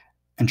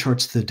and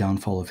charts the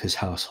downfall of his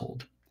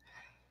household.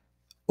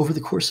 Over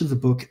the course of the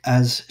book,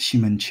 as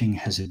Ximenqing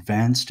has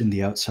advanced in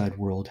the outside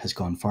world, has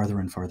gone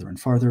farther and farther and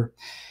farther,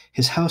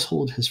 his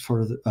household has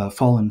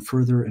fallen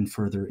further and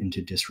further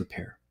into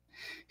disrepair.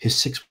 His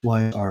 6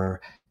 wives are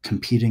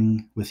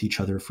competing with each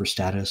other for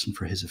status and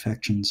for his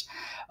affections.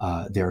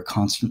 They are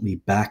constantly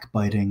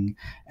backbiting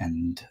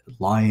and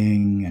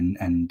lying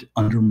and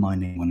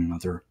undermining one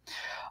another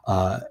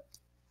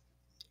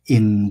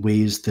in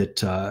ways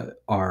that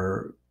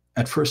are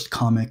at first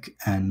comic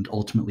and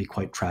ultimately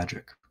quite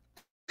tragic.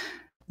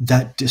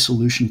 That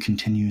dissolution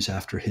continues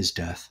after his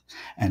death,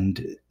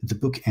 and the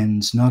book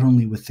ends not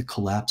only with the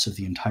collapse of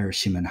the entire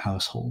Ximen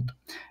household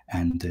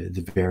and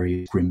the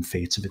very grim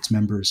fates of its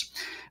members,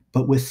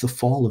 but with the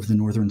fall of the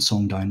Northern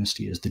Song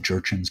dynasty as the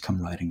Jurchens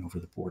come riding over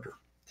the border.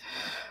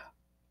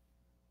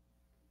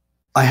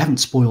 I haven't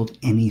spoiled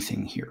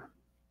anything here.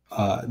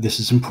 This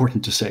is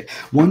important to say.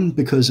 One,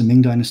 because a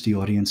Ming Dynasty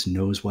audience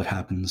knows what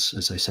happens,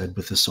 as I said,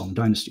 with the Song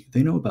Dynasty.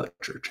 They know about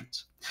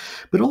Jurchens.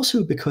 But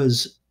also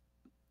because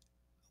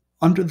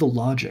under the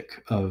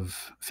logic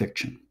of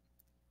fiction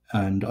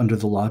and under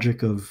the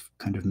logic of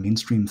kind of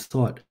mainstream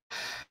thought,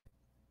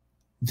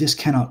 this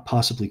cannot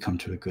possibly come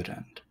to a good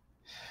end.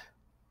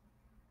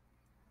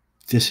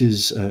 This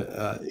is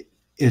a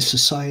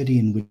society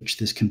in which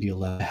this can be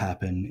allowed to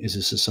happen is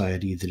a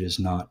society that is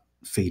not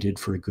fated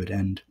for a good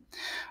end.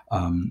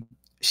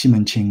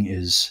 Ximenqing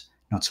is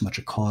not so much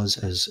a cause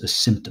as a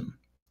symptom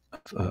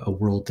of a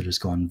world that has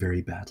gone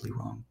very badly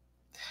wrong.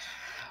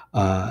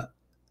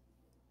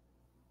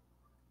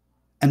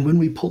 And when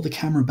we pull the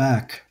camera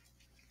back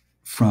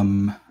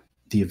from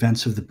the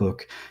events of the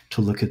book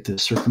to look at the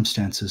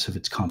circumstances of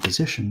its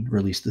composition, or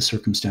at least the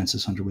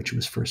circumstances under which it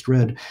was first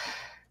read,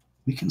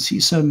 we can see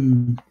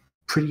some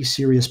pretty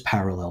serious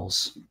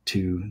parallels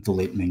to the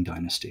late Ming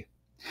Dynasty.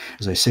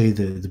 As I say,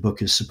 the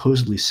book is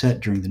supposedly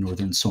set during the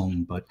Northern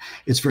Song, but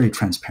it's very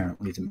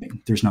transparently the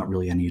Ming. There's not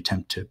really any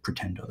attempt to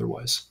pretend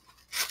otherwise.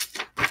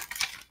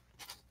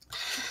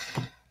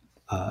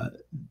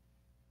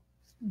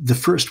 The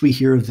first we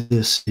hear of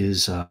this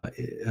is a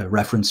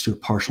reference to a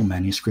partial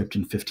manuscript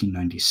in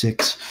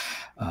 1596.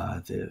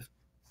 The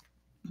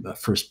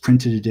first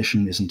printed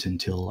edition isn't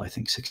until, I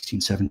think,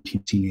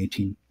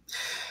 1617,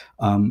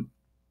 1618.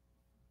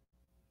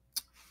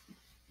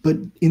 But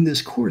in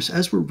this course,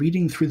 as we're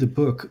reading through the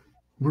book,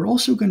 we're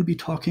also going to be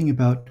talking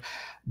about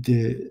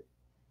the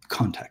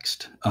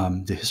context,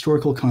 the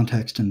historical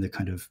context and the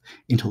kind of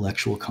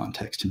intellectual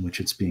context in which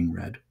it's being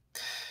read.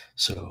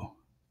 So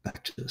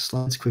back to the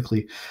slides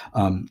quickly.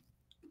 The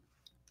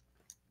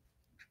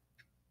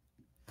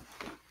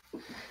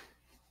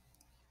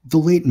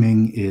late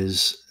Ming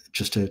is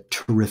just a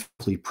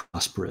terrifically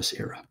prosperous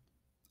era,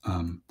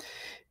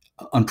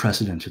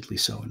 unprecedentedly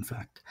so, in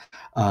fact.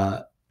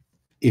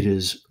 It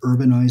is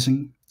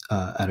urbanizing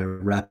at a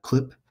rapid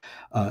clip.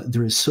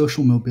 There is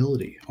social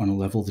mobility on a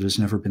level that has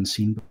never been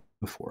seen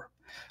before.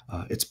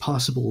 It's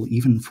possible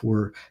even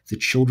for the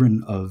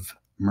children of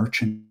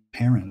merchant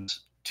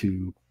parents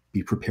to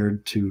be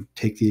prepared to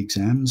take the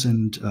exams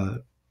and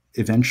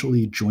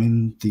eventually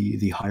join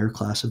the higher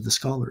class of the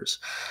scholars.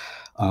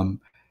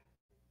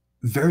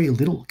 Very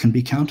little can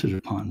be counted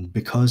upon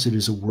because it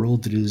is a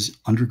world that is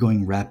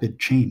undergoing rapid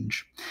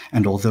change.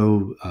 And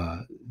although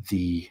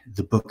the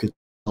book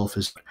itself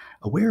is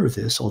aware of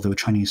this, although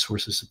Chinese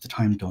sources at the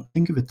time don't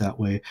think of it that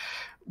way,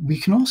 we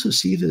can also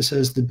see this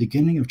as the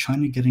beginning of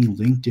China getting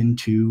linked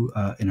into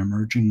an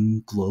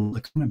emerging global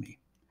economy.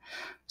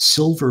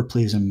 Silver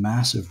plays a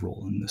massive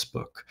role in this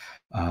book.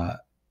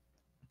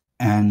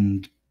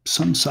 And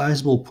some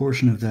sizable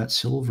portion of that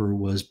silver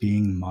was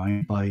being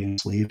mined by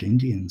enslaved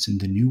Indians in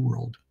the New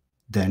World,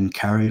 then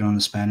carried on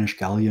a Spanish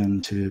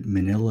galleon to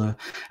Manila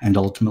and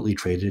ultimately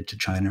traded to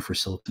China for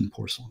silks and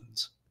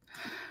porcelains.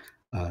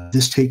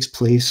 This takes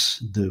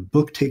place, the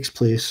book takes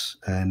place,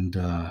 and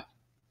the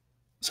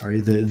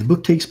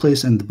book takes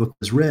place and the book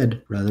was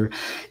read, rather,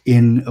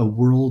 in a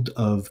world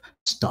of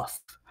stuff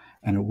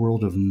and a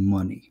world of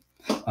money,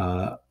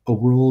 a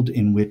world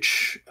in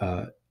which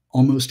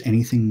almost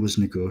anything was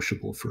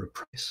negotiable for a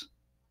price.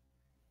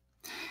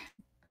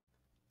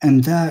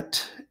 And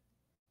that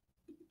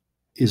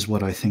is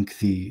what I think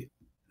the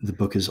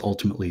book is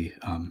ultimately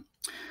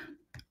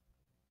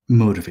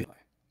motivate.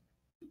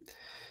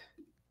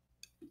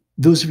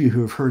 Those of you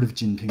who have heard of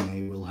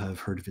Jinping will have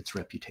heard of its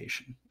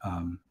reputation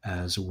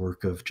as a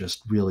work of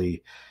just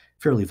really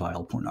fairly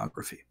vile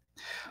pornography.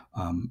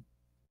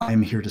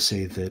 I'm here to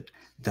say that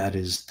that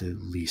is the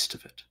least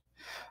of it.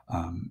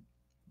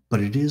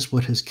 But it is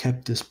what has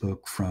kept this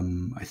book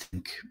from, I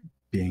think,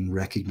 being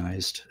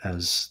recognized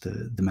as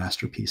the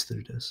masterpiece that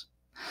it is.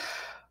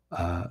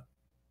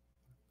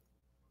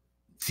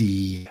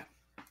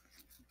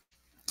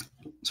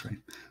 Sorry.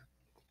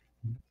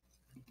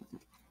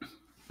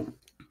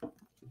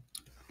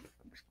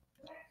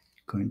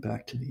 Going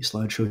back to the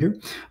slideshow here.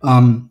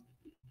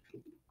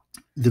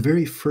 The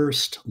very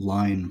first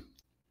line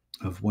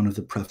of one of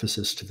the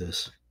prefaces to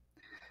this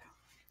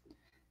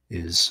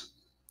is,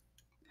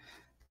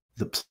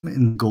 "The Plum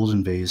in the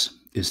Golden Vase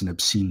is an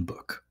obscene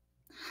book."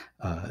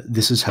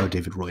 This is how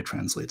David Roy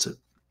translates it.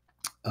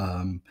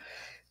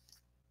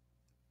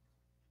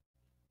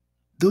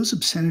 Those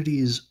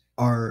obscenities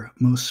are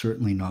most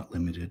certainly not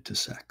limited to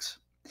sex.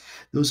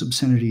 Those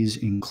obscenities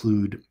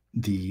include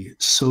the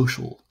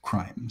social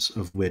crimes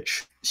of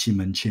which Xi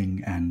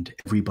Menqing and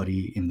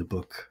everybody in the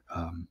book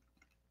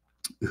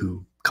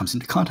who comes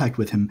into contact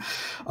with him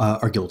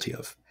are guilty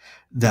of.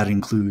 That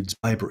includes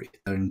bribery,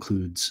 that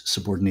includes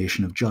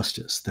subordination of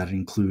justice, that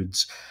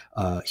includes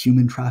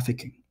human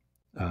trafficking,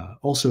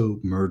 also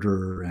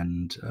murder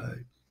and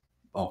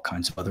all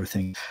kinds of other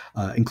things,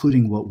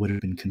 including what would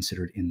have been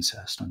considered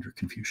incest under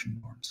Confucian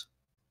norms.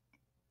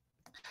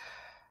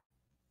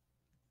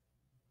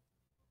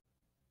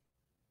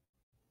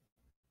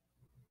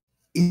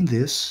 In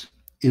this,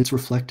 it's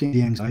reflecting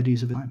the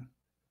anxieties of the time.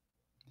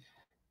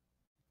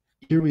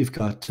 Here we've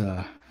got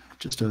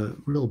just a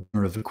real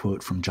bummer of a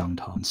quote from Zhang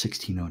Tao in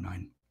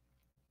 1609.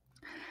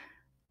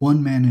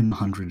 "One man in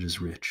 100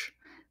 is rich,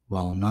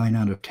 while 9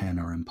 out of 10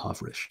 are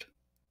impoverished.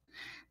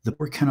 The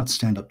poor cannot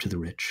stand up to the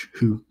rich,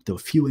 who, though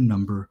few in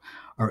number,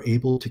 are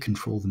able to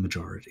control the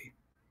majority.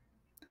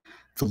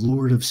 The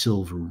Lord of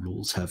silver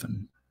rules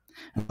heaven,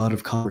 and God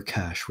of copper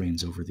cash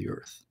reigns over the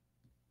earth."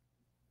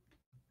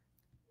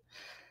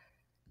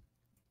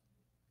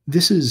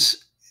 This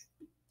is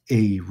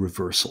a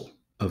reversal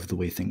of the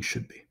way things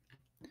should be.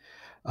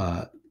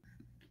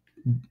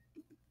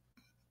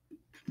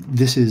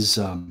 This is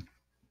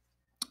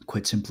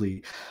quite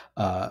simply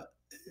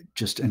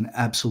just an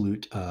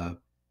absolute, an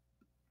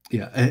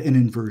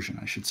inversion,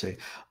 I should say,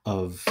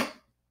 of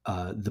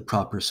the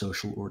proper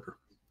social order.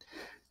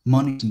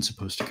 Money isn't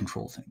supposed to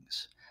control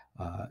things.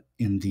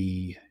 In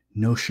the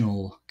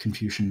notional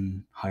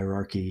Confucian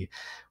hierarchy,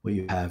 what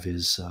you have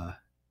is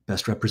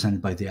best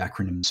represented by the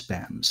acronym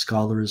SPAM: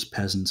 scholars,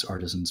 peasants,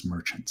 artisans,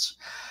 merchants.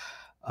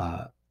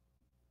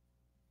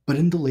 But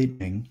in the late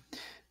Ming,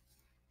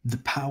 the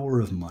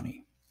power of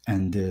money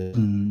and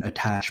the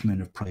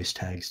attachment of price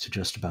tags to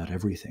just about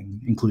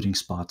everything, including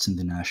spots in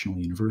the National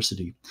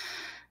University,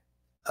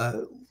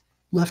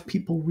 left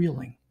people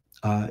reeling.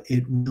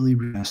 It really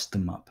messed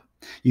them up.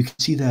 You can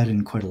see that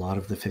in quite a lot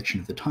of the fiction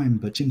of the time,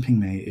 but Jinping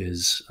Mei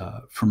is,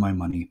 for my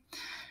money,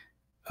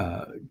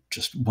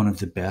 just one of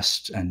the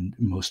best and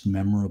most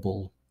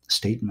memorable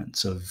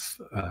statements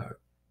of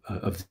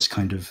this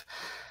kind of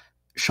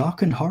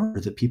shock and horror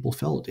that people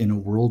felt in a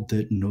world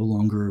that no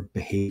longer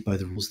behaved by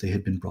the rules they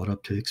had been brought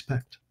up to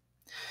expect.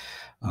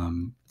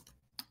 To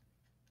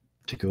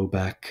go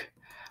back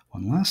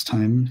one last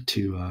time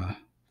to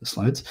the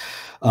slides,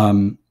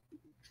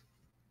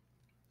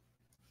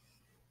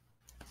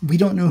 we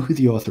don't know who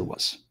the author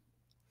was,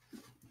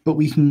 but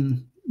we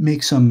can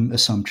make some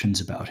assumptions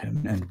about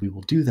him, and we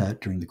will do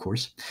that during the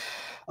course.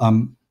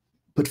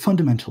 But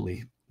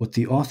fundamentally, what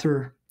the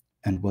author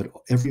and what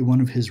every one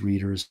of his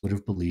readers would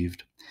have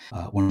believed,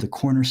 one of the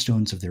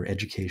cornerstones of their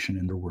education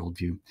and their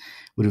worldview,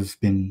 would have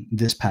been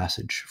this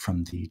passage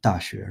from the Da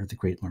Xue, the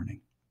Great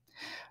Learning.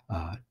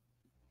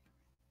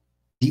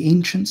 The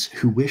ancients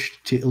who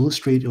wished to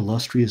illustrate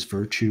illustrious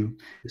virtue,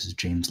 this is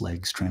James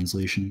Legg's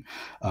translation,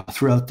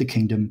 throughout the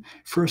kingdom,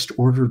 first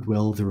ordered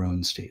well their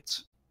own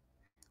states.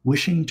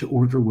 Wishing to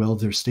order well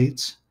their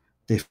states,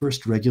 they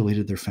first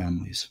regulated their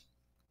families.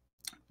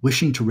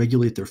 Wishing to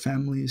regulate their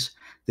families,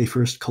 they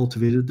first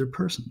cultivated their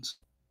persons.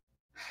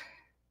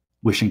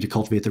 Wishing to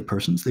cultivate their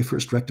persons, they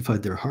first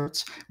rectified their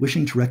hearts.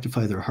 Wishing to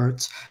rectify their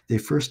hearts, they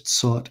first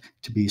sought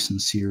to be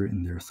sincere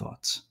in their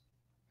thoughts.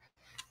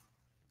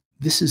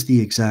 This is the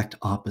exact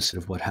opposite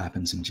of what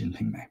happens in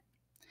Jinping Mei.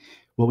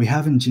 What we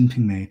have in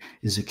Jinping Mei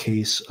is a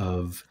case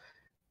of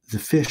the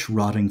fish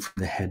rotting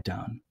from the head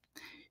down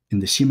in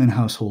the Ximen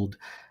household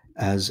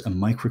as a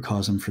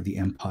microcosm for the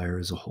empire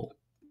as a whole.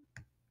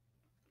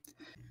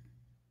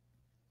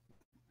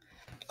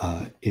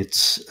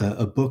 It's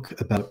a book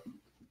about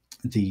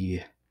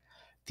the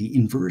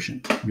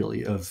inversion,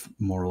 really, of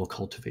moral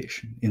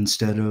cultivation.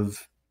 Instead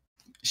of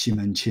Xi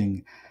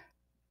Menqing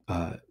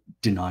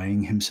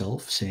denying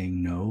himself,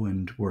 saying no,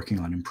 and working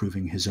on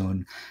improving his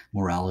own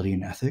morality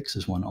and ethics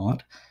as one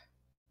ought,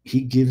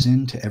 he gives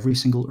in to every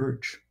single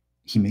urge.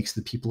 He makes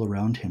the people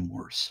around him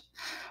worse.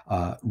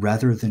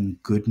 Rather than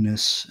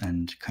goodness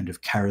and kind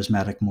of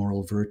charismatic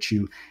moral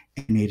virtue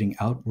emanating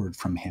outward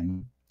from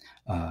him,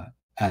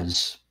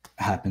 as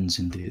happens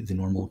in the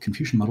normal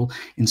Confucian model.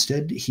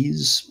 Instead,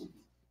 he's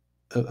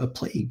a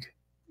plague.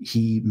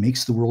 He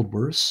makes the world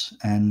worse,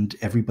 and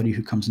everybody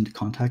who comes into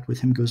contact with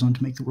him goes on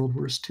to make the world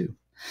worse too.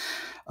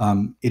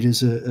 It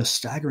is a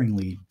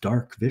staggeringly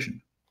dark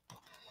vision,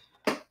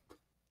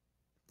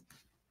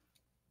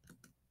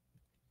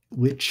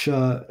 which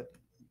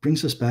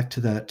brings us back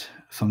to that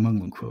Feng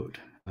Menglun quote,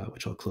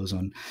 which I'll close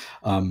on.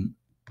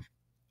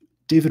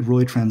 David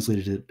Roy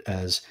translated it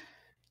as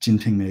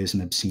Jinping Mei is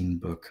an obscene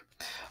book.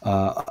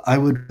 I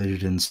would write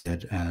it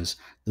instead as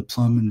The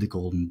Plum in the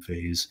Golden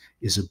Vase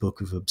is a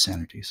book of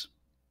obscenities.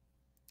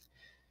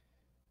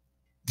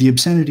 The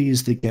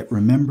obscenities that get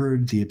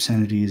remembered, the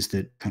obscenities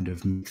that kind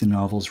of make the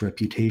novel's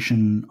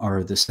reputation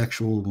are the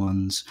sexual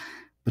ones,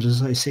 but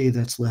as I say,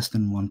 that's less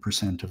than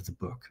 1% of the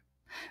book.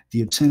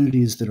 The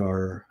obscenities that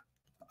are,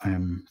 I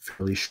am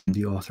fairly sure in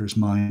the author's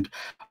mind,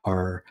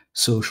 are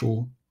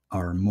social,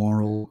 are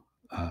moral,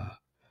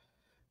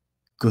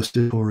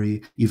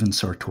 gustatory, even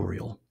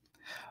sartorial.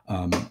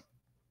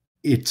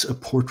 It's a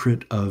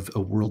portrait of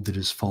a world that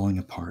is falling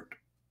apart,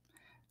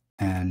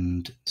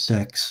 and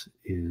sex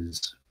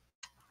is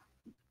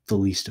the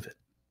least of it.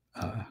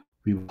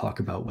 We will talk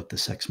about what the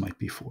sex might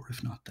be for,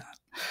 if not that.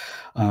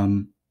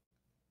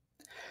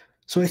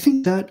 So I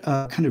think that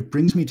kind of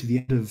brings me to the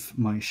end of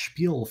my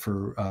spiel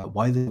for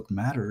why the book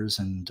matters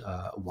and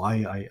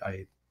why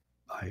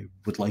I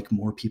would like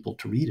more people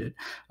to read it,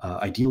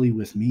 ideally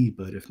with me,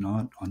 but if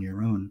not, on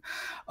your own.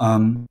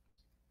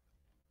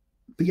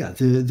 But yeah,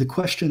 the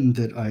question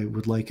that I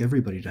would like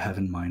everybody to have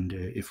in mind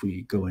if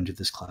we go into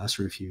this class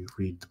or if you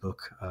read the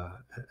book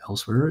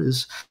elsewhere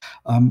is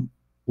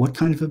what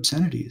kind of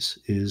obscenities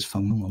is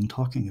Feng Menglun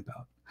talking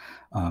about?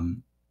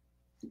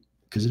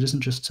 Because it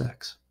isn't just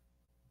sex.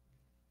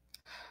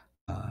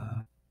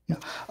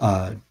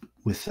 Yeah.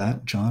 With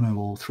that, John, I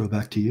will throw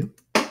back to you.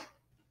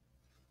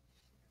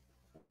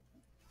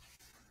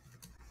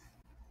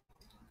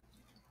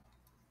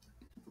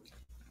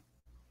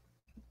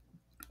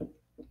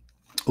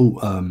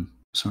 Oh,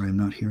 sorry, I'm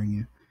not hearing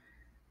you.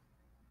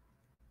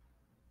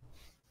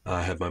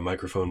 I had my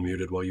microphone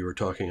muted while you were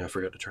talking. I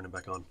forgot to turn it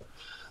back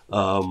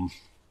on.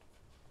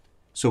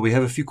 So we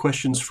have a few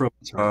questions from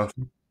Sorry.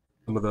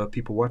 some of the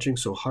people watching.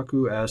 So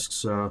Haku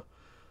asks, or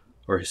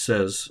he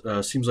says,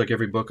 seems like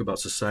every book about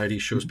society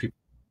shows people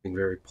acting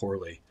very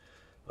poorly,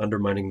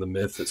 undermining the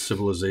myth that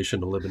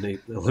civilization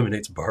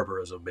eliminates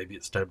barbarism. Maybe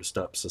it's time to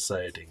stop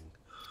societying.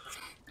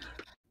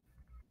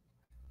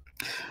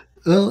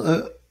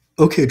 Well,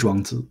 okay,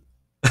 Zhuangzi.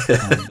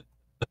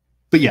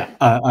 But yeah,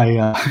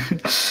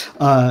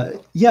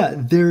 yeah,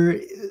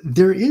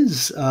 there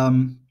is.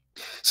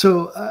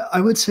 So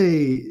I would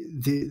say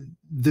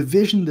the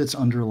vision that's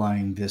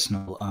underlying this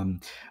novel.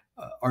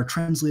 Our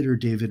translator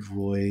David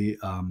Roy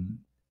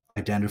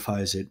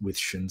identifies it with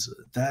Shinza.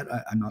 That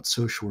I'm not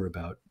so sure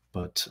about,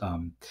 but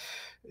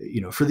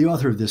for the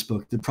author of this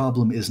book, the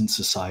problem isn't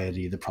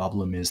society. The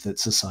problem is that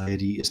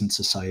society isn't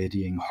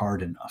societying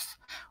hard enough,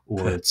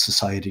 or it's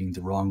societying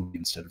the wrong way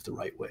instead of the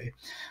right way.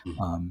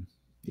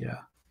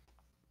 Yeah.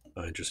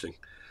 Interesting.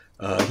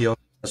 He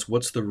also asks,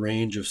 what's the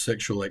range of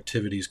sexual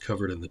activities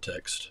covered in the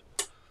text?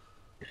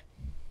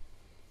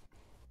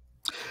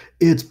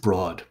 It's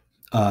broad.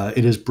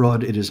 It is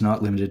broad. It is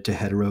not limited to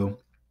hetero.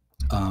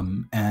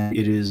 And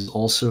it is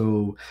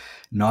also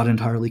not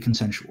entirely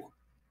consensual.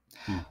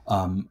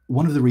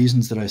 One of the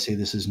reasons that I say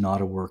this is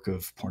not a work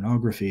of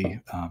pornography,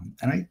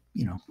 and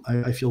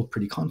I feel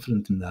pretty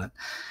confident in that,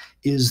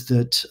 is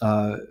that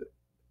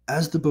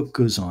as the book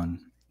goes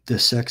on, the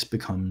sex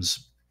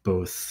becomes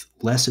both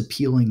less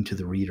appealing to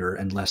the reader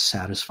and less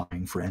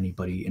satisfying for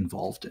anybody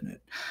involved in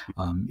it.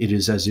 It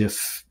is as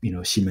if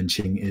Xi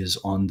Ching is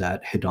on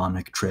that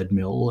hedonic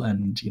treadmill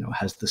and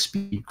has the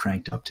speed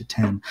cranked up to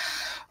 10.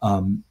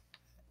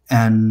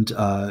 And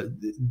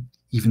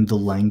even the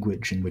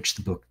language in which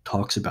the book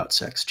talks about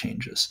sex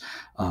changes.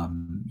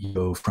 You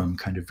go from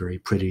kind of very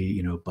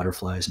pretty,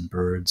 butterflies and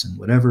birds and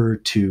whatever,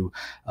 to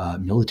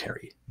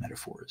military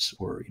metaphors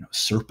or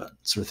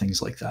serpents or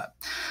things like that.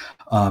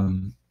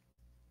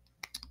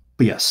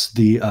 But yes,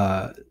 the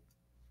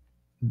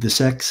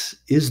sex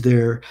is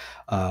there.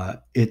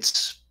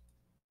 It's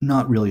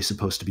not really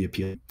supposed to be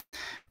appealing,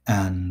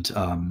 and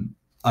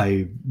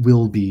I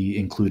will be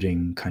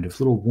including kind of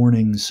little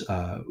warnings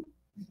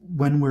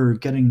when we're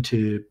getting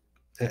to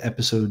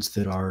episodes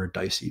that are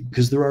dicey,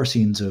 because there are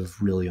scenes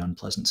of really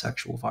unpleasant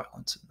sexual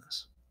violence in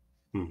this.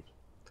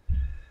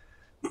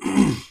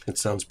 It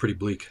sounds pretty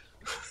bleak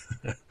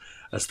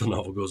as the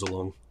novel goes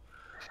along.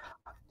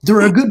 There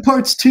are good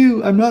parts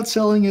too. I'm not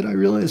selling it, I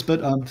realize,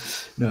 but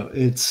no,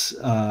 it's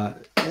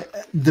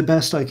the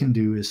best I can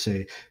do is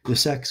say the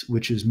sex,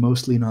 which is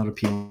mostly not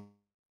appealing.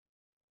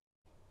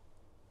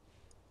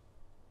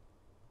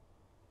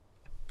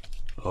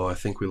 Oh, I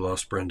think we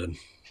lost Brendan.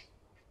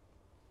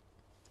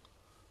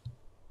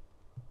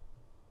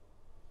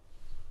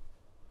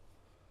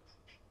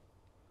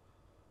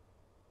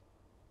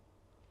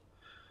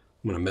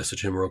 I'm going to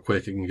message him real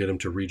quick and get him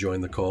to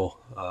rejoin the call.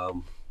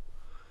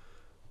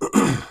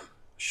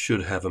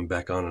 Should have him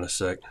back on in a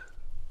sec.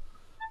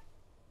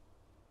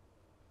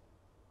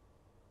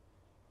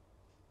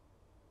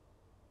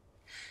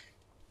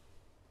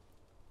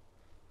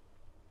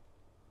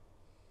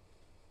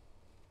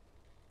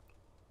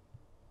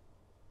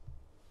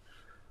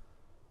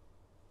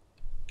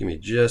 Give me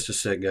just a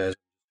sec, guys.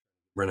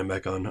 Brennan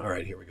back on. All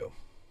right, here we go.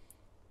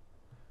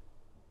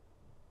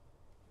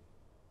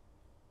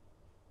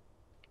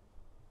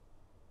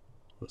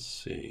 Let's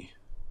see.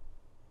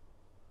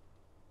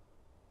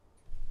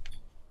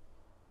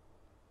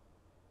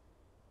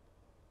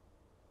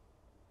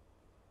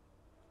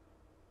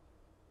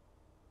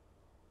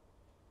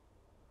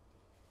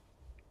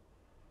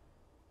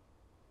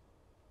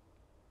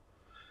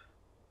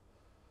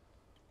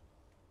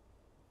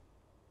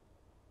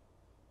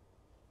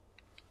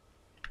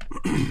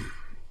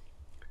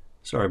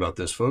 Sorry about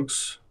this,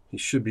 folks. He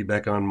should be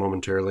back on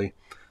momentarily.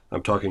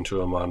 I'm talking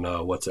to him on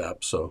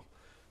WhatsApp, so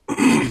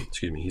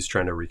excuse me. He's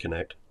trying to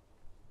reconnect.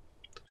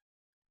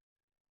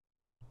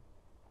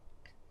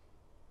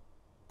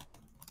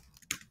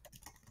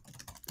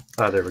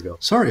 Ah, there we go.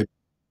 Sorry.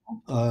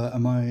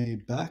 Am I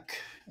back?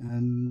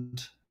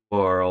 And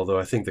Or although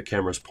I think the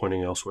camera's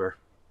pointing elsewhere.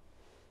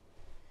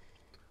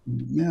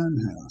 man,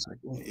 hang on a sec.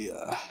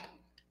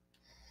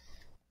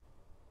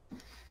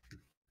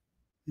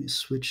 Let me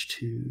switch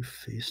to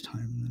FaceTime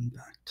and then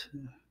back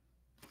to.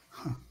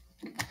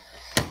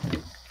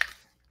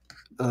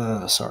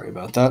 Sorry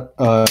about that.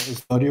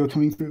 Is the audio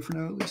coming through for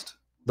now, at least?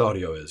 The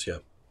audio is, yeah.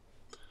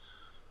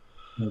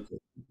 Okay.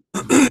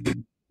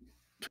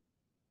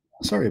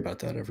 Sorry about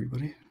that,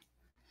 everybody.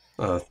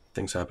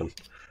 Things happen.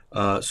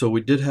 So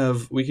we did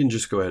have. We can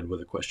just go ahead with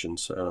the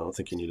questions. I don't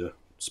think you need to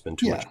spend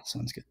too much. Yeah,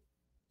 sounds good.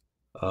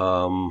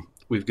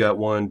 We've got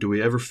one. Do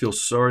we ever feel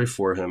sorry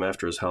for him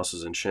after his house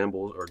is in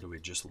shambles, or do we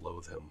just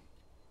loathe him?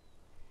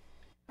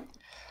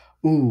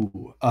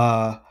 Ooh,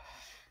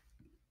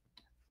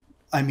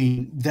 I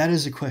mean, that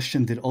is a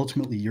question that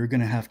ultimately you're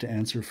going to have to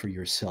answer for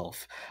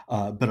yourself.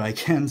 But I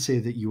can say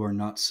that you are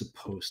not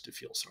supposed to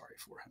feel sorry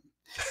for him.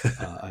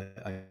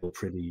 I feel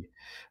pretty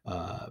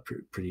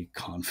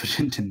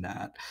confident in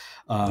that.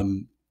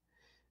 Um,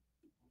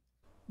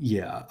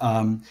 yeah.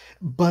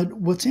 But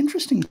what's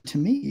interesting to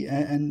me,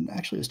 and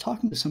actually, I was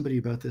talking to somebody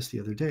about this the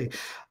other day.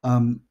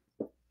 Um,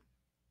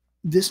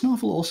 this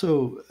novel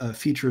also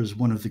features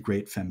one of the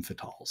great femme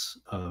fatales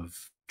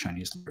of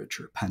Chinese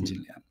literature, Pan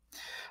Xinlian.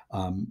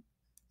 Um,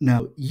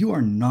 Now, you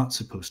are not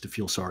supposed to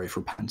feel sorry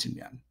for Pan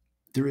Xinlian.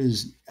 There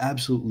is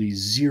absolutely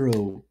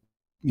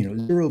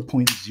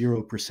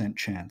 0.0%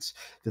 chance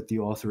that the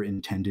author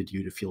intended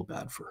you to feel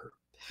bad for her.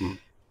 Hmm.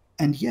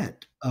 And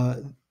yet,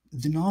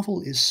 the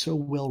novel is so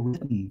well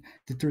written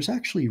that there's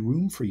actually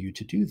room for you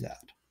to do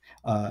that.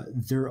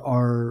 There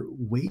are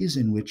ways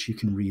in which you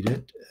can read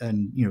it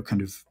and,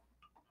 kind of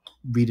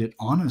read it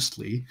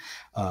honestly,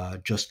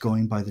 just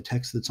going by the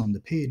text that's on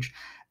the page,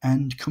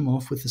 and come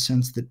off with the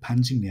sense that Pan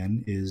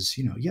Xingnian is,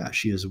 yeah,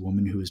 she is a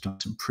woman who has done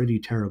some pretty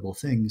terrible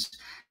things,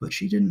 but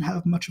she didn't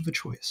have much of a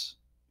choice.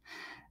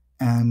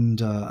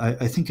 And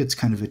I think it's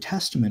kind of a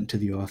testament to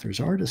the author's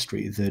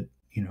artistry that,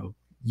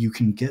 you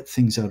can get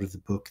things out of the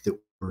book that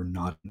were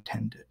not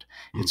intended.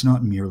 Hmm. It's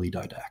not merely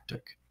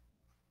didactic.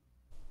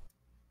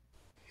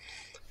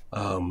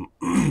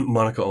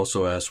 Monica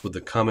also asked, would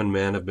the common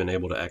man have been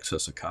able to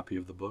access a copy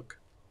of the book?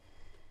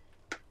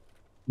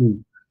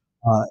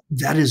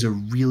 That is a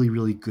really,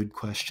 really good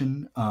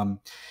question.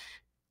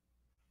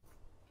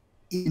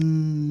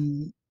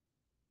 In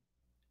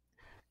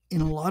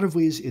in a lot of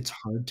ways, it's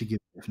hard to give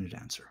a definite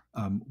answer.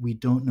 We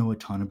don't know a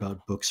ton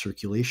about book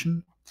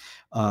circulation.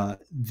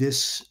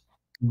 This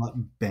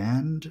got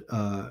banned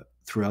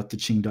throughout the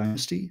Qing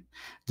dynasty.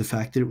 The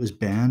fact that it was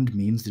banned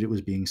means that it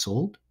was being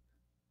sold.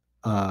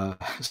 Uh,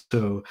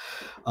 so,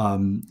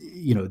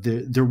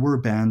 there were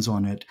bans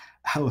on it.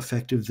 How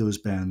effective those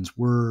bans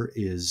were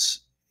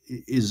is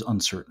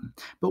uncertain.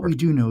 But Right. we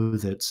do know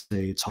that,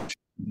 say,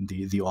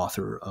 the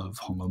author of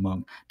Hong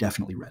Meng,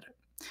 definitely read it.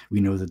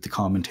 We know that the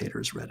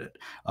commentators read it.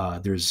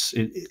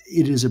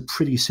 It is a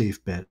pretty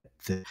safe bet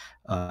that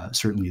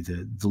certainly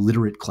the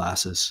literate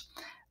classes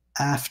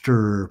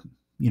after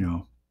you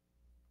know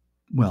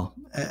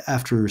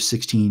after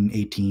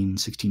 1618,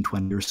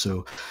 1620 or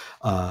so,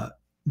 uh,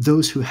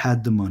 those who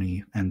had the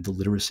money and the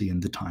literacy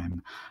and the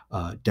time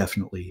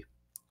definitely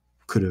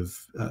could have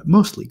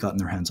mostly gotten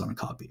their hands on a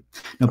copy.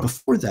 Now, Oh.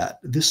 before that,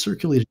 this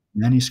circulated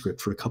manuscript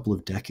for a couple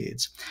of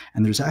decades,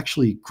 and there's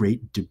actually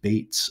great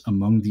debates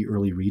among the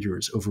early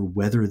readers over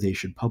whether they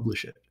should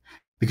publish it.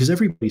 Because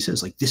everybody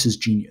says, like, this is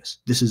genius.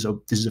 This is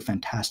a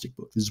fantastic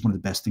book. This is one of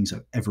the best things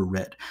I've ever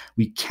read.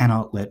 We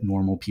cannot let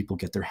normal people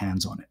get their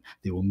hands on it.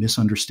 They will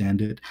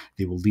misunderstand it.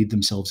 They will lead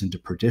themselves into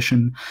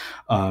perdition.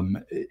 Um,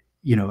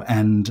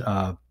 and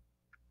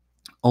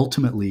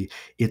ultimately,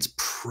 it's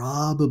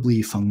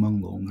probably Feng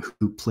Menglong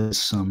who plays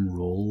some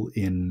role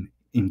in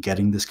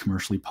getting this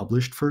commercially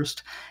published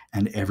first,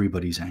 and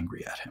everybody's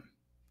angry at him.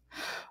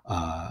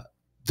 Uh,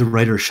 the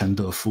writer Shen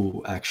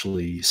Defu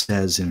actually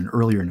says in an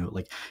earlier note,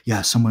 like,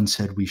 yeah, someone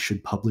said we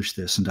should publish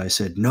this, and I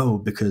said no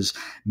because,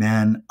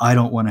 man, I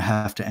don't want to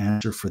have to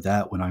answer for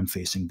that when I'm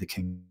facing the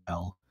king of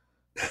hell.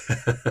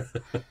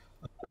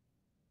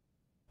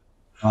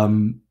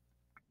 Um,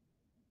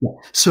 yeah.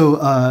 So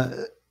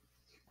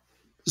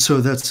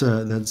So that's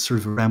sort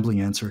of a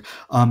rambling answer.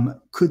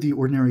 Could the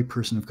ordinary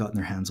person have gotten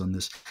their hands on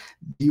this?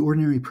 The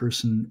ordinary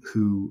person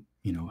who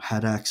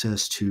had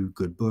access to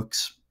good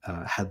books,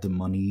 had the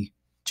money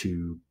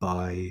to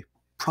buy,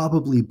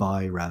 probably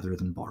buy rather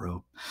than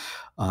borrow.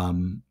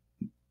 Um,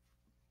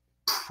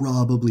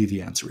 Probably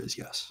the answer is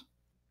yes.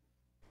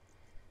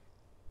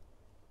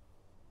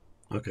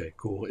 Okay,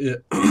 cool.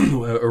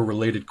 A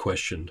related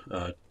question.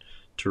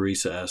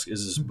 Teresa asks,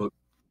 is this book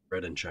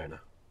read in China?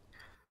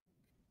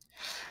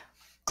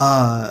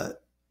 Uh,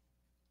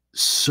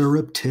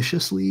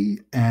 Surreptitiously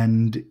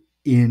and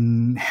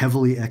in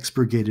heavily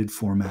expurgated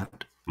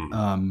format. Hmm,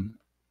 Um,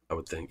 I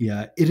would think.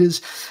 yeah, it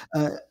is.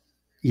 Uh,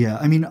 yeah,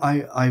 I mean,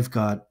 I've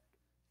got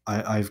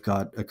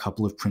a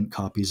couple of print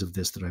copies of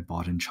this that I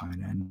bought in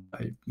China, and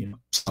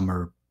some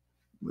are.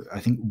 I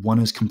think one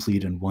is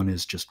complete and one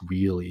is just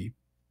really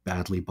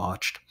badly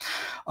botched.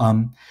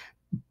 Um,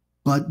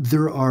 but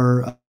there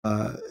are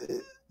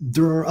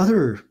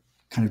other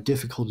kind of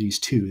difficulties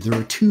too. There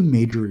are two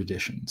major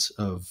editions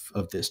of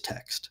this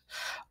text.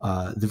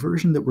 The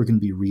version that we're going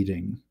to be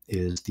reading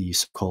is the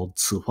so-called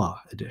Cihua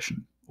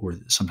edition, or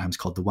sometimes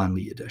called the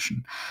Wanli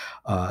edition.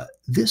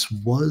 This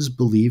was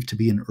believed to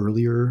be an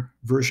earlier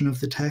version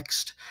of the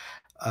text.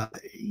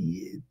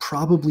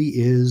 Probably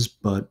is,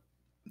 but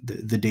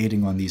the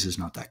dating on these is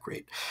not that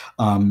great.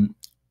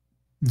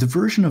 The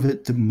version of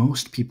it that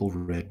most people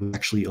read was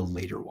actually a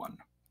later one.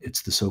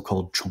 It's the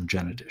so-called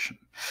Chongzhen edition.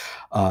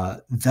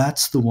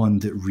 That's the one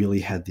that really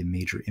had the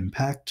major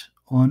impact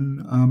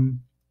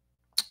on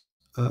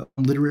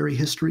literary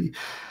history.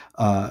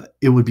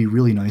 It would be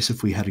really nice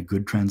if we had a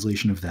good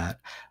translation of that,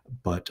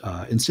 but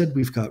instead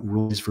we've got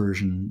Roy's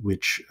version,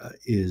 which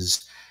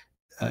it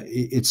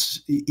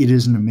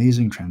is an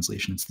amazing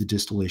translation. It's the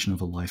distillation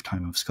of a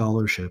lifetime of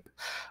scholarship,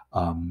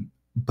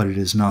 but it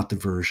is not the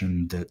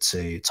version that,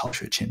 say, Cao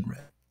Xueqin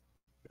read.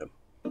 Yeah.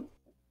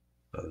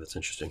 That's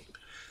interesting.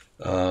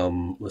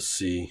 Let's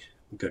see.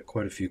 We've got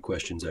quite a few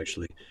questions,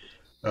 actually.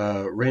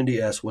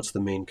 Randy asks, what's the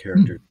main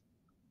character? Hmm.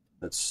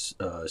 That's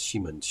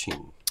Ximen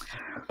Qing.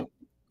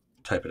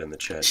 Type it in the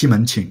chat here.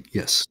 Ximenqing,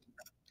 yes,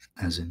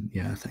 as in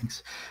yeah,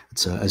 thanks.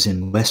 It's as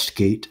in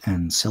Westgate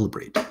and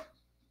Celebrate.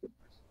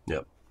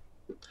 Yep.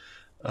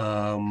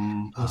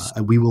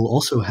 We will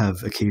also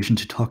have occasion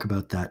to talk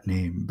about that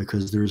name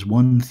because there's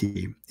one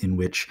theme in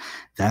which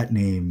that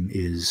name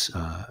is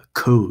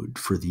code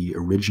for the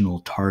original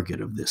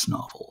target of this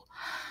novel.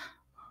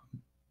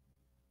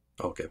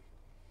 Okay.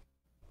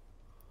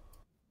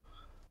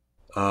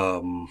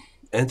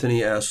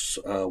 Anthony asks,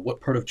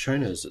 what part of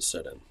China is it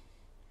set in?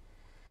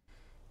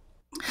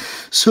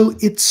 So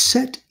it's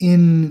set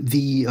in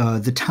the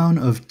town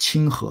of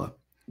Qinghe,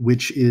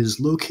 which is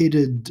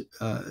located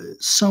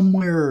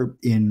somewhere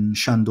in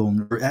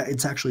Shandong. Or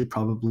it's actually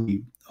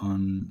probably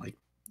on like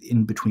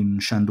in between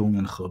Shandong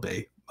and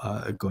Hebei,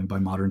 going by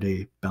modern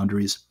day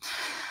boundaries.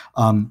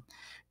 Um,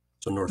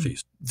 So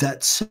northeast.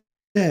 that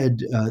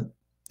said,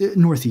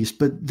 northeast.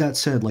 But that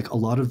said, like a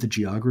lot of the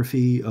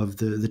geography of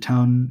the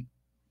town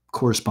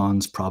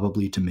corresponds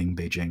probably to Ming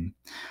Beijing.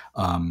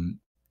 Um,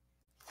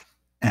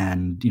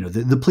 and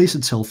the place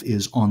itself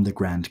is on the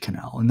Grand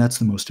Canal, and that's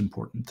the most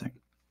important thing.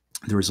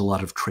 There is a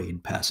lot of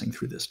trade passing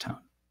through this town.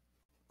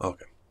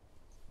 Okay.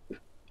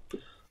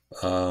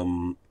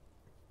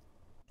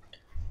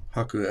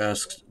 Haku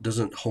asks,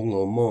 doesn't Hong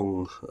Lo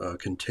Meng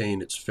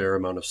contain its fair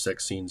amount of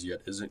sex scenes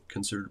yet isn't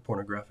considered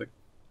pornographic?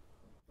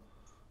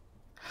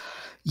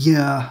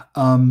 Yeah,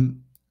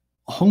 Hong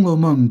Lo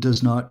Meng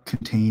does not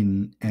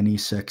contain any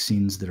sex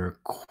scenes that are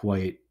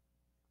quite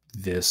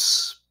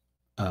this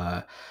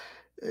uh,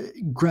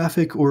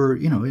 graphic, or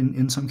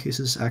in some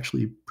cases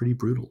actually pretty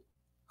brutal.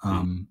 Hmm.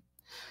 Um,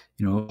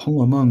 Hong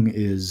Lo Meng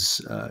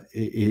is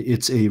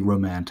it's a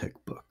romantic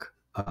book,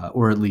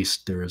 or at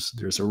least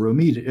there's a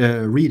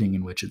reading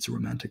in which it's a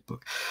romantic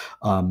book.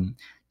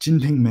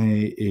 Jinping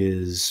Mei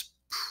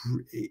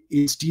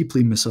it's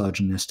deeply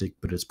misogynistic,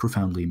 but it's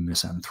profoundly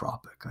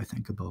misanthropic, I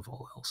think, above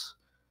all else.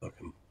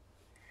 Okay.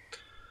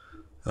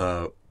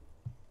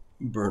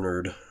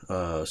 Bernard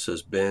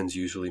says bands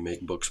usually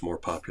make books more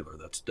popular.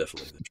 That's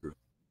definitely the truth.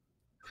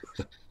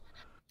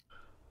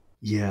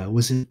 Yeah,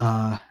 was it?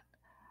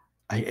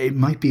 It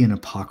might be an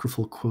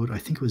apocryphal quote. I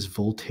think it was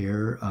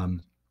Voltaire.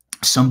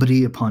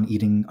 Somebody, upon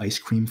eating ice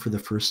cream for the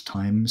first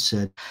time,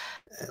 said,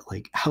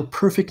 like, how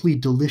perfectly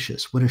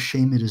delicious. What a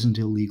shame it isn't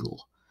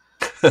illegal.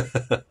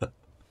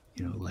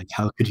 Like,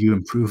 how could you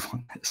improve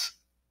on this?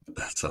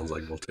 That sounds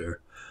like Voltaire.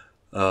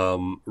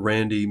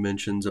 Randy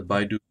mentions a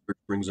Baidu search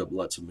brings up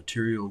lots of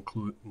material,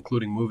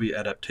 including movie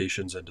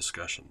adaptations and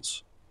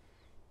discussions.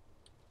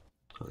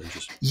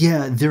 Interesting.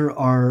 Yeah, there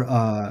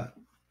are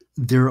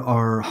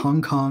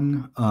Hong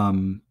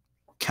Kong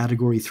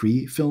Category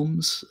 3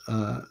 films,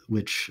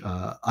 which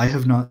I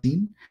have not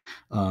seen,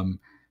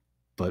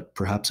 but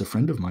perhaps a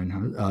friend of mine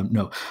has.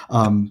 No,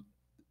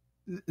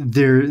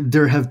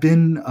 there have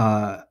been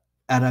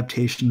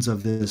adaptations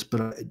of this,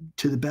 but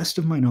to the best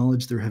of my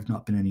knowledge, there have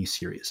not been any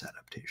serious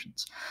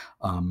adaptations.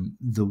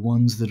 The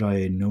ones that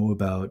I know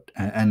about,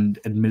 and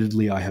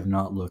admittedly, I have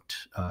not looked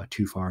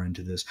too far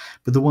into this,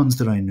 but the ones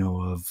that I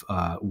know of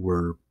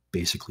were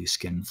basically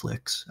skin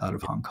flicks out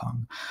of Hong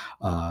Kong.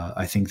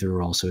 I think there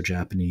were also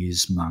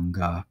Japanese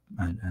manga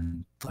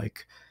and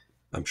like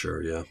I'm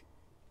sure, yeah.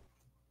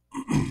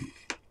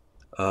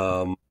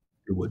 um,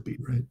 it would be,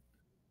 right?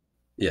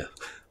 yeah.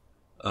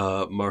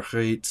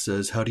 Marguerite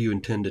says, "How do you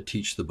intend to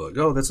teach the book?"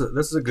 Oh, that's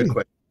a good Hey.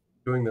 question.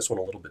 Doing this one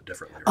a little bit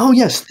differently, right? Oh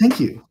yes, thank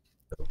you.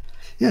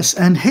 Yes,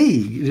 and hey,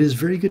 it is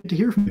very good to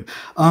hear from you.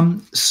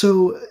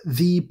 So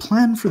the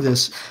plan for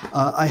this,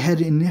 I had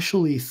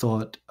initially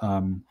thought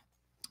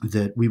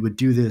that we would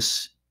do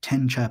this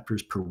 10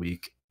 chapters per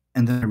week,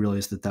 and then I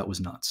realized that that was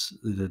nuts.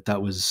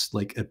 That was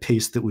like a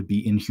pace that would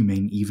be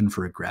inhumane even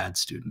for a grad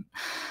student.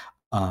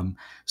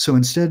 So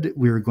instead,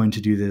 we're going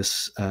to do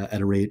this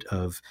at a rate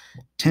of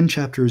 10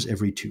 chapters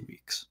every 2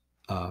 weeks.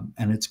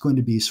 And it's going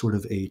to be sort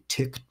of a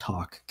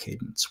tick-tock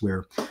cadence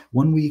where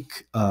one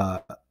week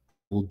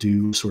we'll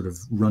do sort of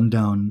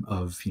rundown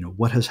of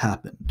what has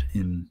happened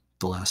in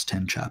the last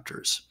 10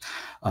 chapters.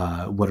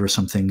 What are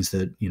some things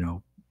that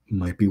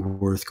might be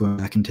worth going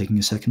back and taking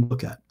a second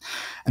look at.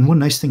 And one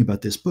nice thing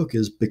about this book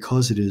is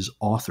because it is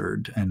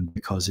authored and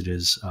because it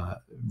is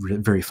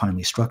very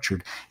finely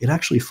structured, it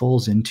actually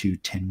falls into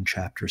 10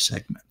 chapter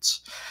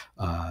segments.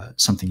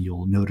 Something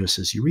you'll notice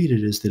as you read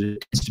it is that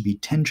it tends to be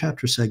 10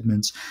 chapter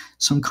segments,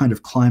 some kind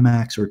of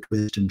climax or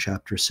twist in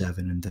chapter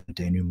 7, and then a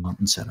denouement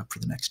and setup for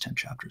the next 10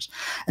 chapters.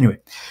 Anyway,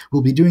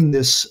 we'll be doing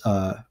this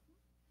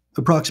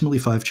approximately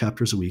 5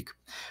 chapters a week.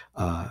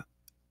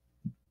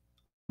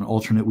 On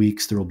alternate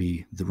weeks, there will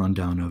be the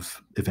rundown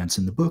of events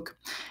in the book.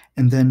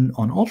 And then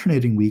on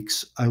alternating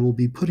weeks, I will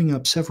be putting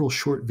up several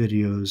short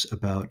videos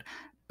about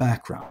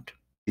background,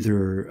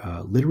 either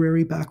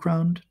literary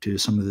background to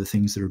some of the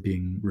things that are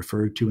being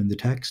referred to in the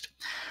text,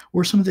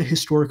 or some of the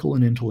historical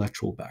and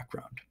intellectual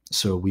background.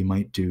 So we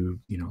might do,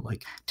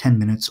 like 10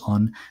 minutes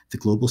on the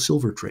global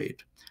silver trade,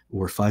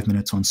 or 5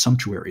 minutes on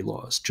sumptuary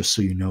laws, just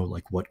so you know,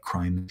 like what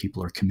crime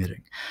people are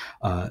committing.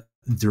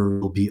 There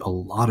will be a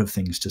lot of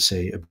things to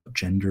say about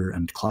gender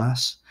and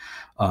class,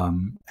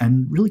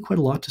 and really quite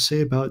a lot to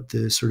say about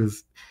the sort of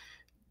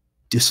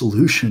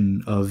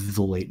dissolution of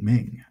the late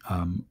Ming.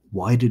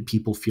 Why did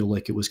people feel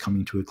like it was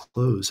coming to a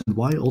close, and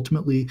why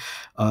ultimately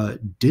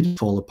did it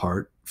fall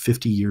apart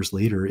 50 years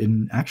later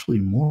in actually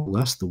more or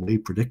less the way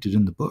predicted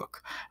in the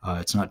book?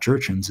 It's not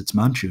Jurchens, it's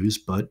Manchus,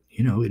 but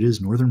it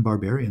is northern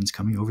barbarians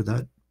coming over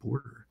that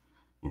border.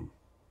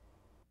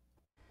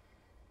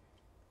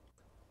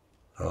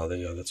 Oh,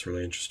 yeah, that's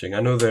really interesting. I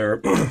know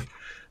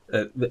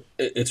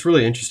it's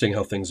really interesting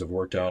how things have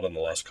worked out in the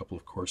last couple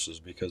of courses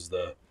because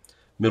the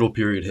middle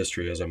period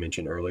history, as I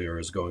mentioned earlier,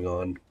 is going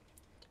on,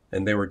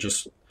 and they're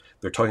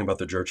talking about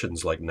the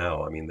Jurchens like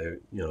now. I mean,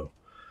 um,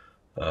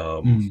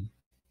 Mm.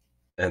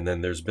 and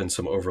then there's been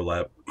some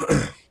overlap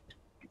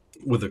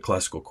with the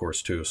classical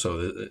course too.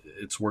 So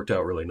it's worked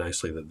out really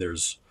nicely that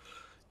there's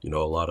a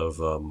lot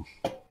of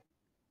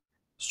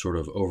sort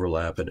of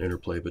overlap and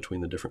interplay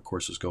between the different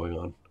courses going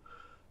on.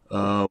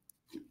 Um,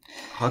 Yeah,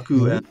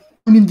 Haku,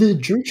 I mean, the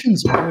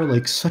Jurchens are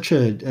like such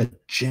a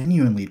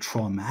genuinely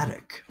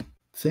traumatic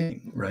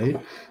thing,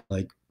 right?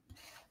 Like,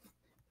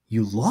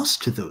 you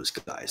lost to those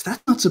guys.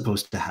 That's not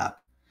supposed to happen.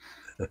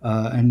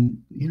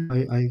 And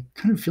I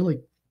kind of feel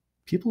like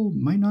people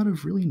might not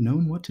have really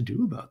known what to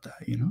do about that.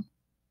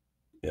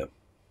 yeah,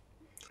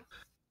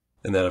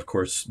 and that of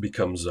course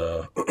becomes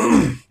a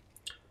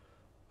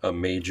a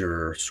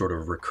major sort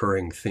of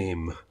recurring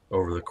theme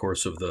over the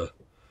course of the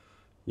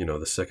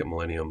second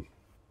millennium.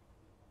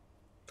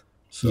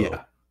 So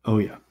Yeah. Oh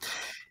yeah.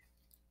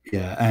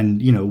 Yeah,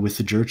 and with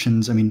the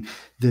Jurchens, I mean,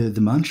 the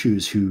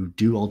Manchus who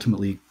do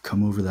ultimately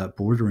come over that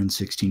border in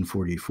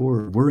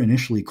 1644 were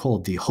initially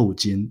called the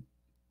Houjin.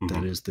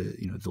 That mhm, is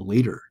the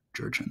later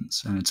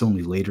Jurchens, and it's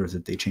only later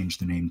that they changed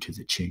the name to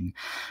the Qing.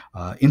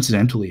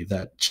 Incidentally,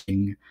 that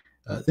Qing,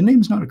 the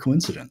name's not a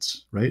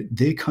coincidence, right?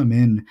 They come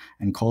in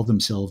and call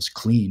themselves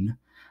clean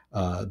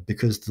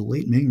because the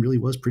late Ming really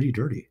was pretty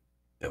dirty.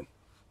 yeah.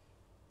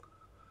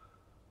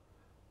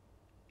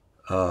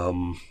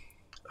 Um,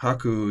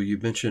 Haku,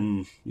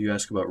 you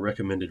asked about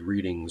recommended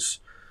readings.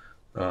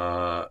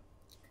 Uh,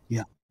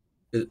 Yeah.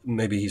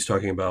 Maybe he's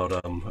talking about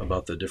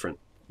the different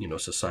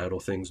societal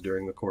things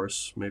during the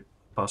course. Maybe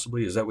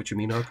possibly is that what you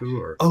mean, Haku?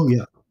 Or Oh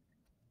yeah.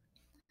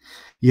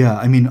 Yeah,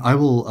 I mean, I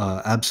will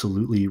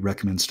absolutely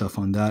recommend stuff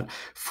on that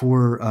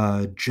for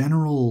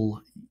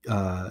general,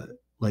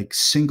 like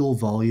single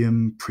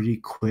volume, pretty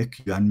quick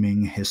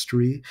Yuanming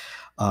history.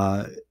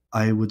 Uh,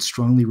 I would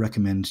strongly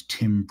recommend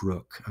Tim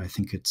Brooke. I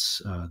think it's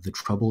The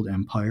Troubled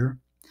Empire.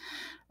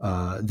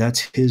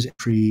 That's his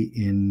entry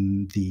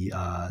in the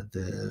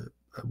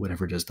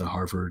whatever it is, the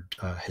Harvard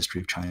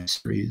History of China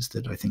series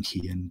that I think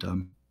he and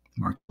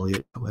Mark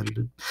Elliott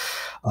co-edited.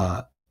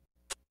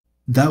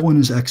 That one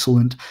is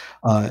excellent.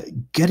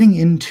 Getting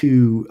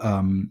into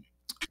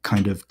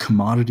kind of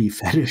commodity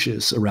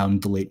fetishes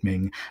around the late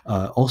Ming,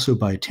 also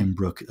by Tim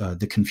Brooke.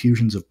 The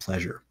Confusions of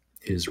Pleasure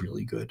is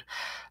really good.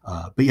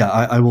 But yeah,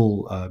 I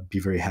will be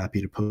very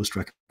happy to post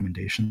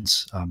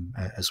recommendations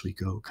as we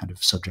go, kind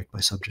of subject by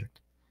subject.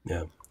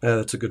 Yeah,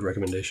 that's a good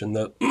recommendation.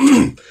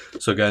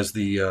 So, guys,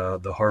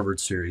 the Harvard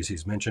series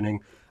he's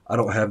mentioning, I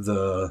don't have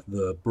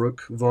the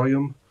Brooke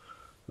volume,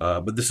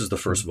 but this is the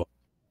first volume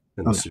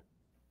in Oh the yeah. series,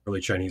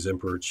 early Chinese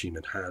Emperor Qin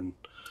and Han.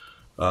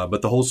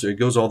 But the whole series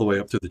goes all the way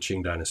up to the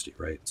Qing Dynasty,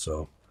 right?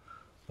 So,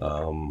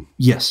 um,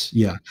 Yes,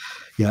 yeah,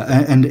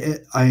 yeah, and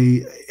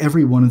I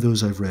every one of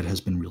those I've read has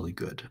been really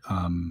good.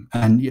 And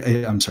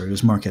I'm sorry, it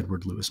was Mark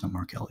Edward Lewis, not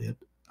Mark Elliott.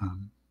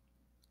 Um,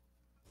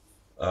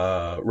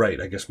 right,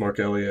 I guess Mark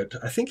Elliott.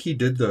 I think he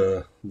did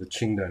the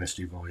Qing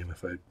Dynasty volume,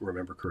 if I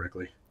remember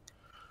correctly.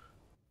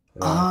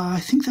 Uh, I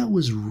think that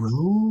was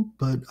Roe,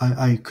 but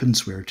I couldn't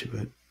swear to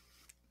it.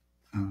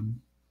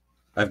 Um,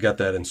 I've got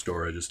that in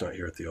storage. It's not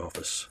here at the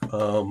office.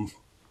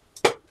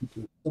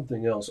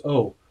 Something else.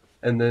 Oh,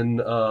 and then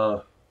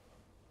well,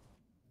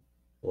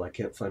 I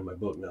can't find my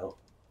book now.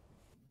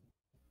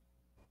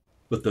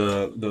 But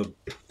the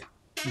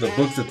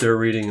book that they're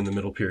reading in the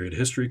Middle Period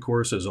History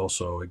course is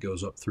also, it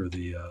goes up through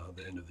the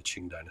end of the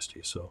Qing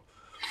Dynasty. So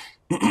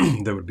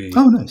there would be,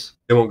 oh, nice.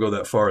 they won't go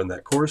that far in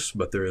that course,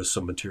 but there is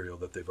some material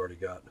that they've already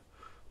got.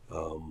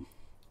 Um,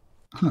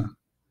 Huh.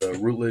 the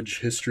Routledge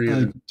History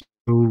Uh, of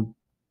so,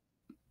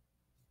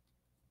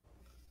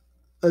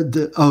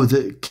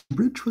 the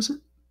Cambridge, was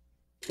it?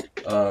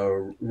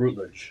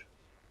 Routledge.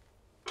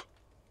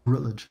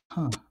 Rutledge.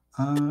 Huh.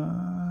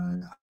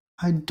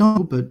 I don't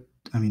know, but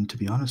I mean, to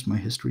be honest, my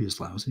history is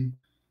lousy.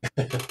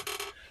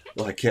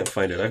 Well, I can't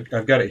find it.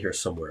 I've got it here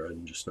somewhere.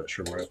 I'm just not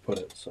sure where I put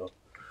it. So,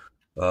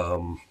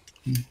 um,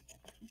 Hmm.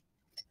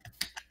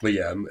 but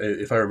yeah,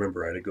 if I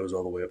remember right, it goes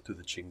all the way up to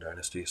the Qing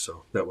Dynasty.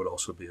 So that would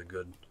also be a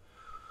good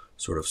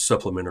sort of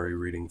supplementary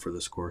reading for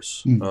this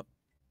course. Hmm.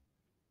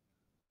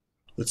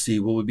 Let's see,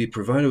 will we be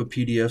provided with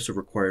PDFs of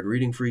required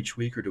reading for each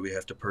week, or do we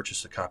have to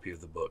purchase a copy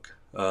of the book?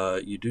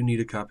 You do need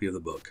a copy of the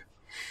book.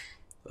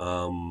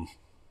 Um,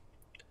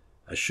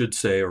 I should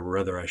say, or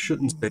rather, I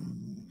shouldn't say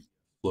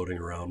floating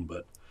around,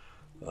 but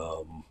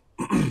um,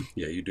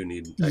 yeah, you do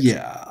need access.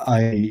 Yeah,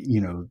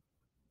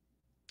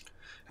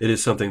 It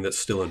is something that's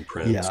still in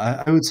print.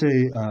 yeah, I would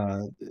say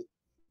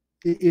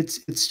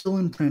it's still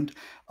in print.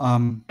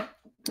 Um,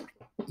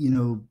 you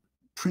know,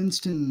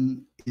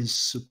 Princeton is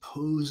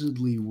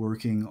supposedly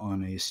working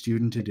on a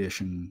student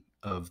edition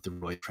of the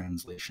Roy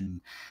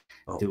translation.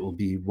 Oh, It will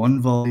be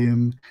one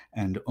volume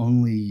and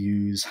only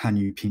use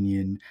Hanyu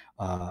Pinyin.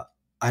 Uh,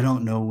 I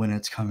don't know when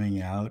it's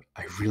coming out.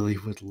 I really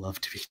would love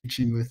to be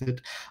teaching with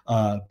it.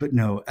 But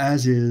no,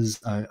 as is,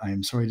 I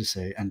am sorry to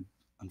say, and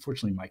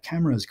unfortunately my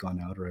camera has gone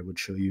out, or I would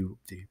show you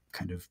the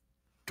kind of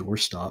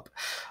doorstop.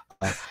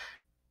 Uh,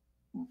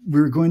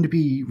 we're going to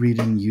be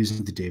reading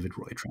using the David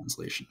Roy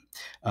translation,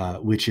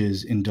 which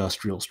is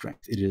industrial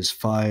strength. It is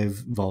 5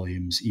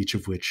 volumes, each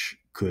of which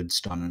could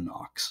stun an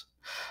ox.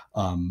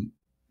 Um,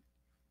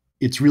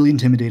 it's really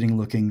intimidating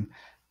looking.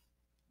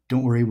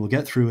 Don't worry, we'll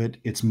get through it.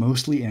 It's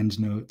mostly end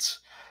notes.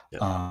 yeah,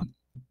 Um,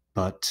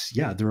 but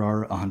yeah, there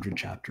are 100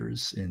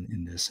 chapters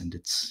in this, and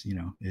it's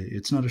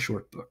not a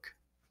short book.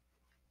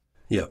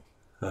 yeah,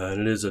 and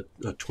it is a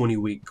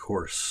 20-week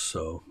course,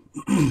 so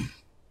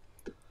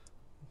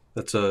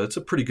it's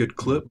a pretty good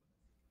clip.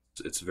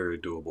 It's very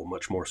doable,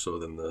 much more so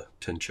than the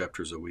 10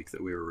 chapters a week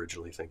that we were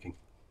originally thinking.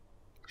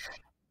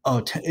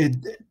 Oh,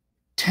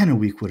 10 a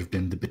week would have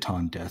been the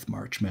Baton Death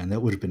March, man.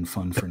 That would have been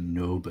fun for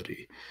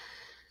nobody.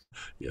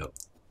 Yeah.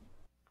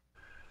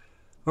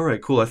 All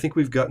right, cool. I think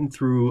we've gotten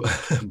through.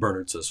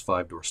 Bernard says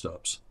 5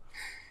 doorstops.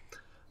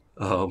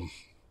 Um,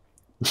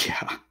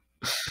 Yeah.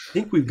 I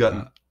think we've gotten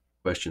Yeah.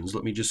 questions.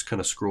 Let me just kind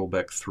of scroll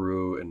back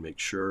through and make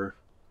sure.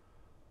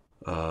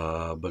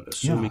 But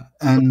assuming,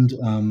 Yeah. And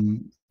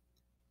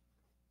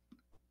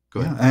go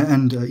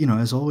ahead.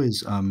 as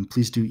always,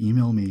 please do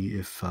email me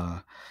if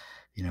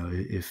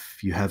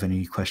you have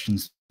any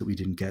questions that we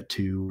didn't get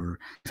to, or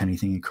if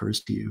anything occurs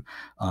to you.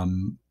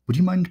 Would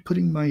you mind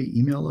putting my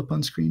email up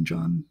on screen,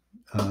 John?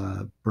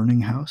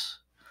 Burning House.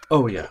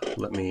 Oh yeah,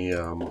 let me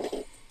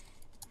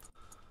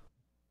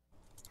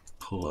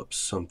pull up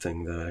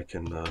something that I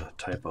can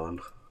type on.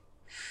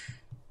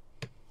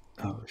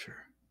 Oh,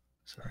 sure.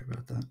 Sorry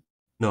about that.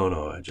 No,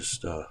 no, I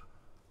just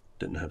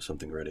didn't have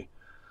something ready.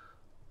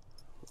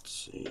 Let's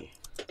see.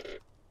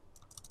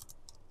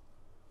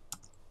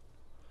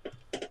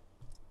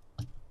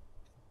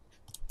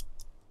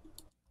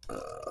 Uh,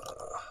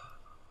 all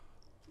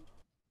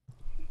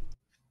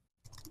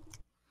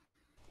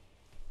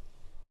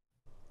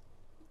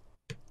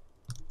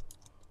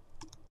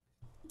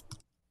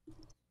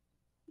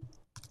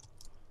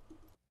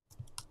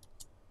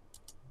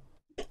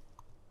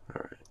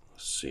right,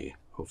 let's see.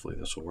 Hopefully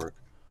this will work.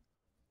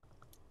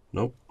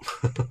 Nope.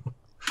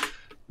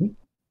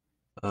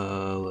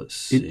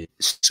 Let's It see.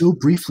 so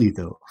briefly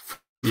though, for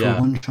Yeah,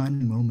 one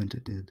shining moment,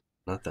 it did.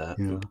 not that.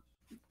 Yeah.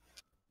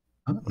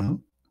 Oh,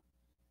 no.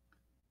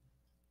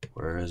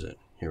 Where is it?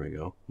 Here we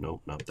go.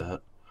 Nope, not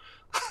that.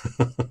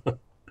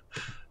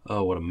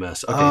 Oh, what a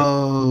mess. Okay,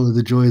 Oh,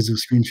 the joys of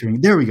screen sharing.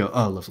 There we go.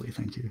 Oh, lovely.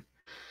 Thank you.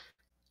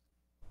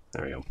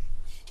 there we go.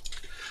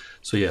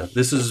 So yeah,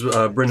 this is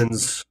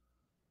Brennan's.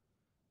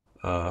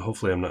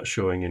 Hopefully, I'm not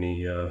showing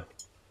any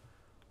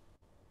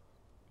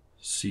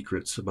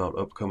secrets about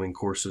upcoming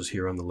courses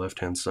here on the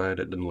left-hand side.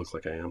 It didn't look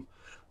like I am.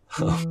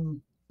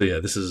 No. So yeah,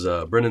 this is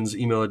Brennan's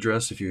email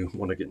address if you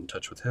want to get in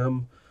touch with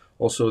him.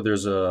 Also,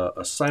 there's a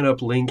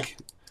sign-up link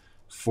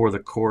for the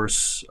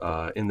course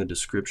in the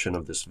description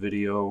of this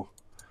video.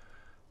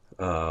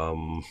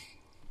 Um,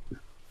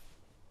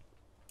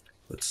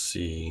 let's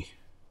see.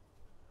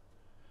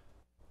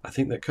 I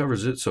think that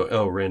covers it. So,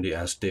 oh, Randy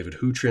asked David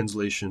Who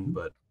translation,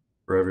 but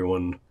for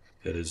everyone,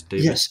 it is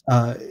David. Yes,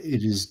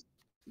 it is.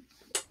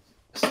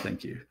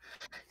 Thank you.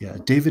 Yeah,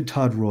 David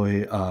Todd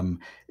Roy.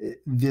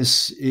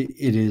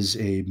 It is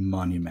a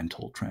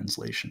monumental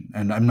translation,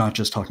 and I'm not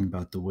just talking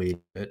about the weight.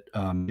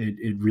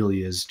 It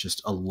really is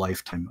just a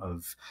lifetime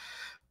of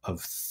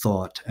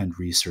thought and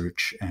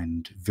research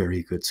and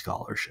very good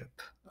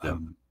scholarship Yeah.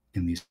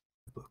 in these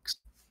books.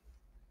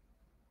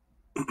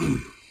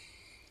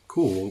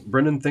 Cool.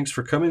 Brendan, thanks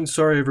for coming.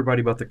 Sorry,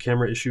 everybody, about the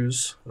camera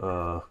issues.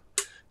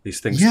 These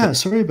things, Yeah,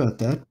 sorry about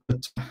that,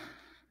 but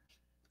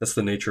that's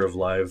the nature of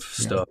live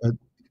yeah, stuff.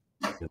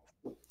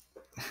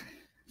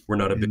 We're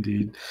not a big.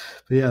 indeed.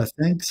 But yeah,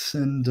 thanks,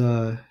 and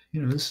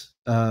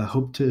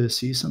hope to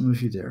see some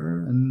of you there.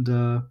 And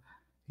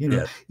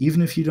Yeah.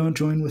 even if you don't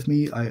join with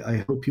me, I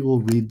hope you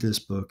will read this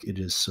book. It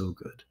is so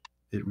good.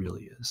 It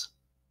really is.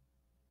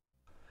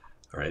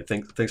 All right.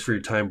 Thanks for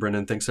your time,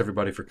 Brendan. Thanks,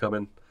 everybody, for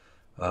coming.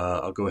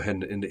 I'll go ahead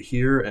and end it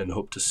here and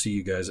hope to see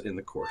you guys in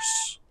the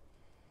course.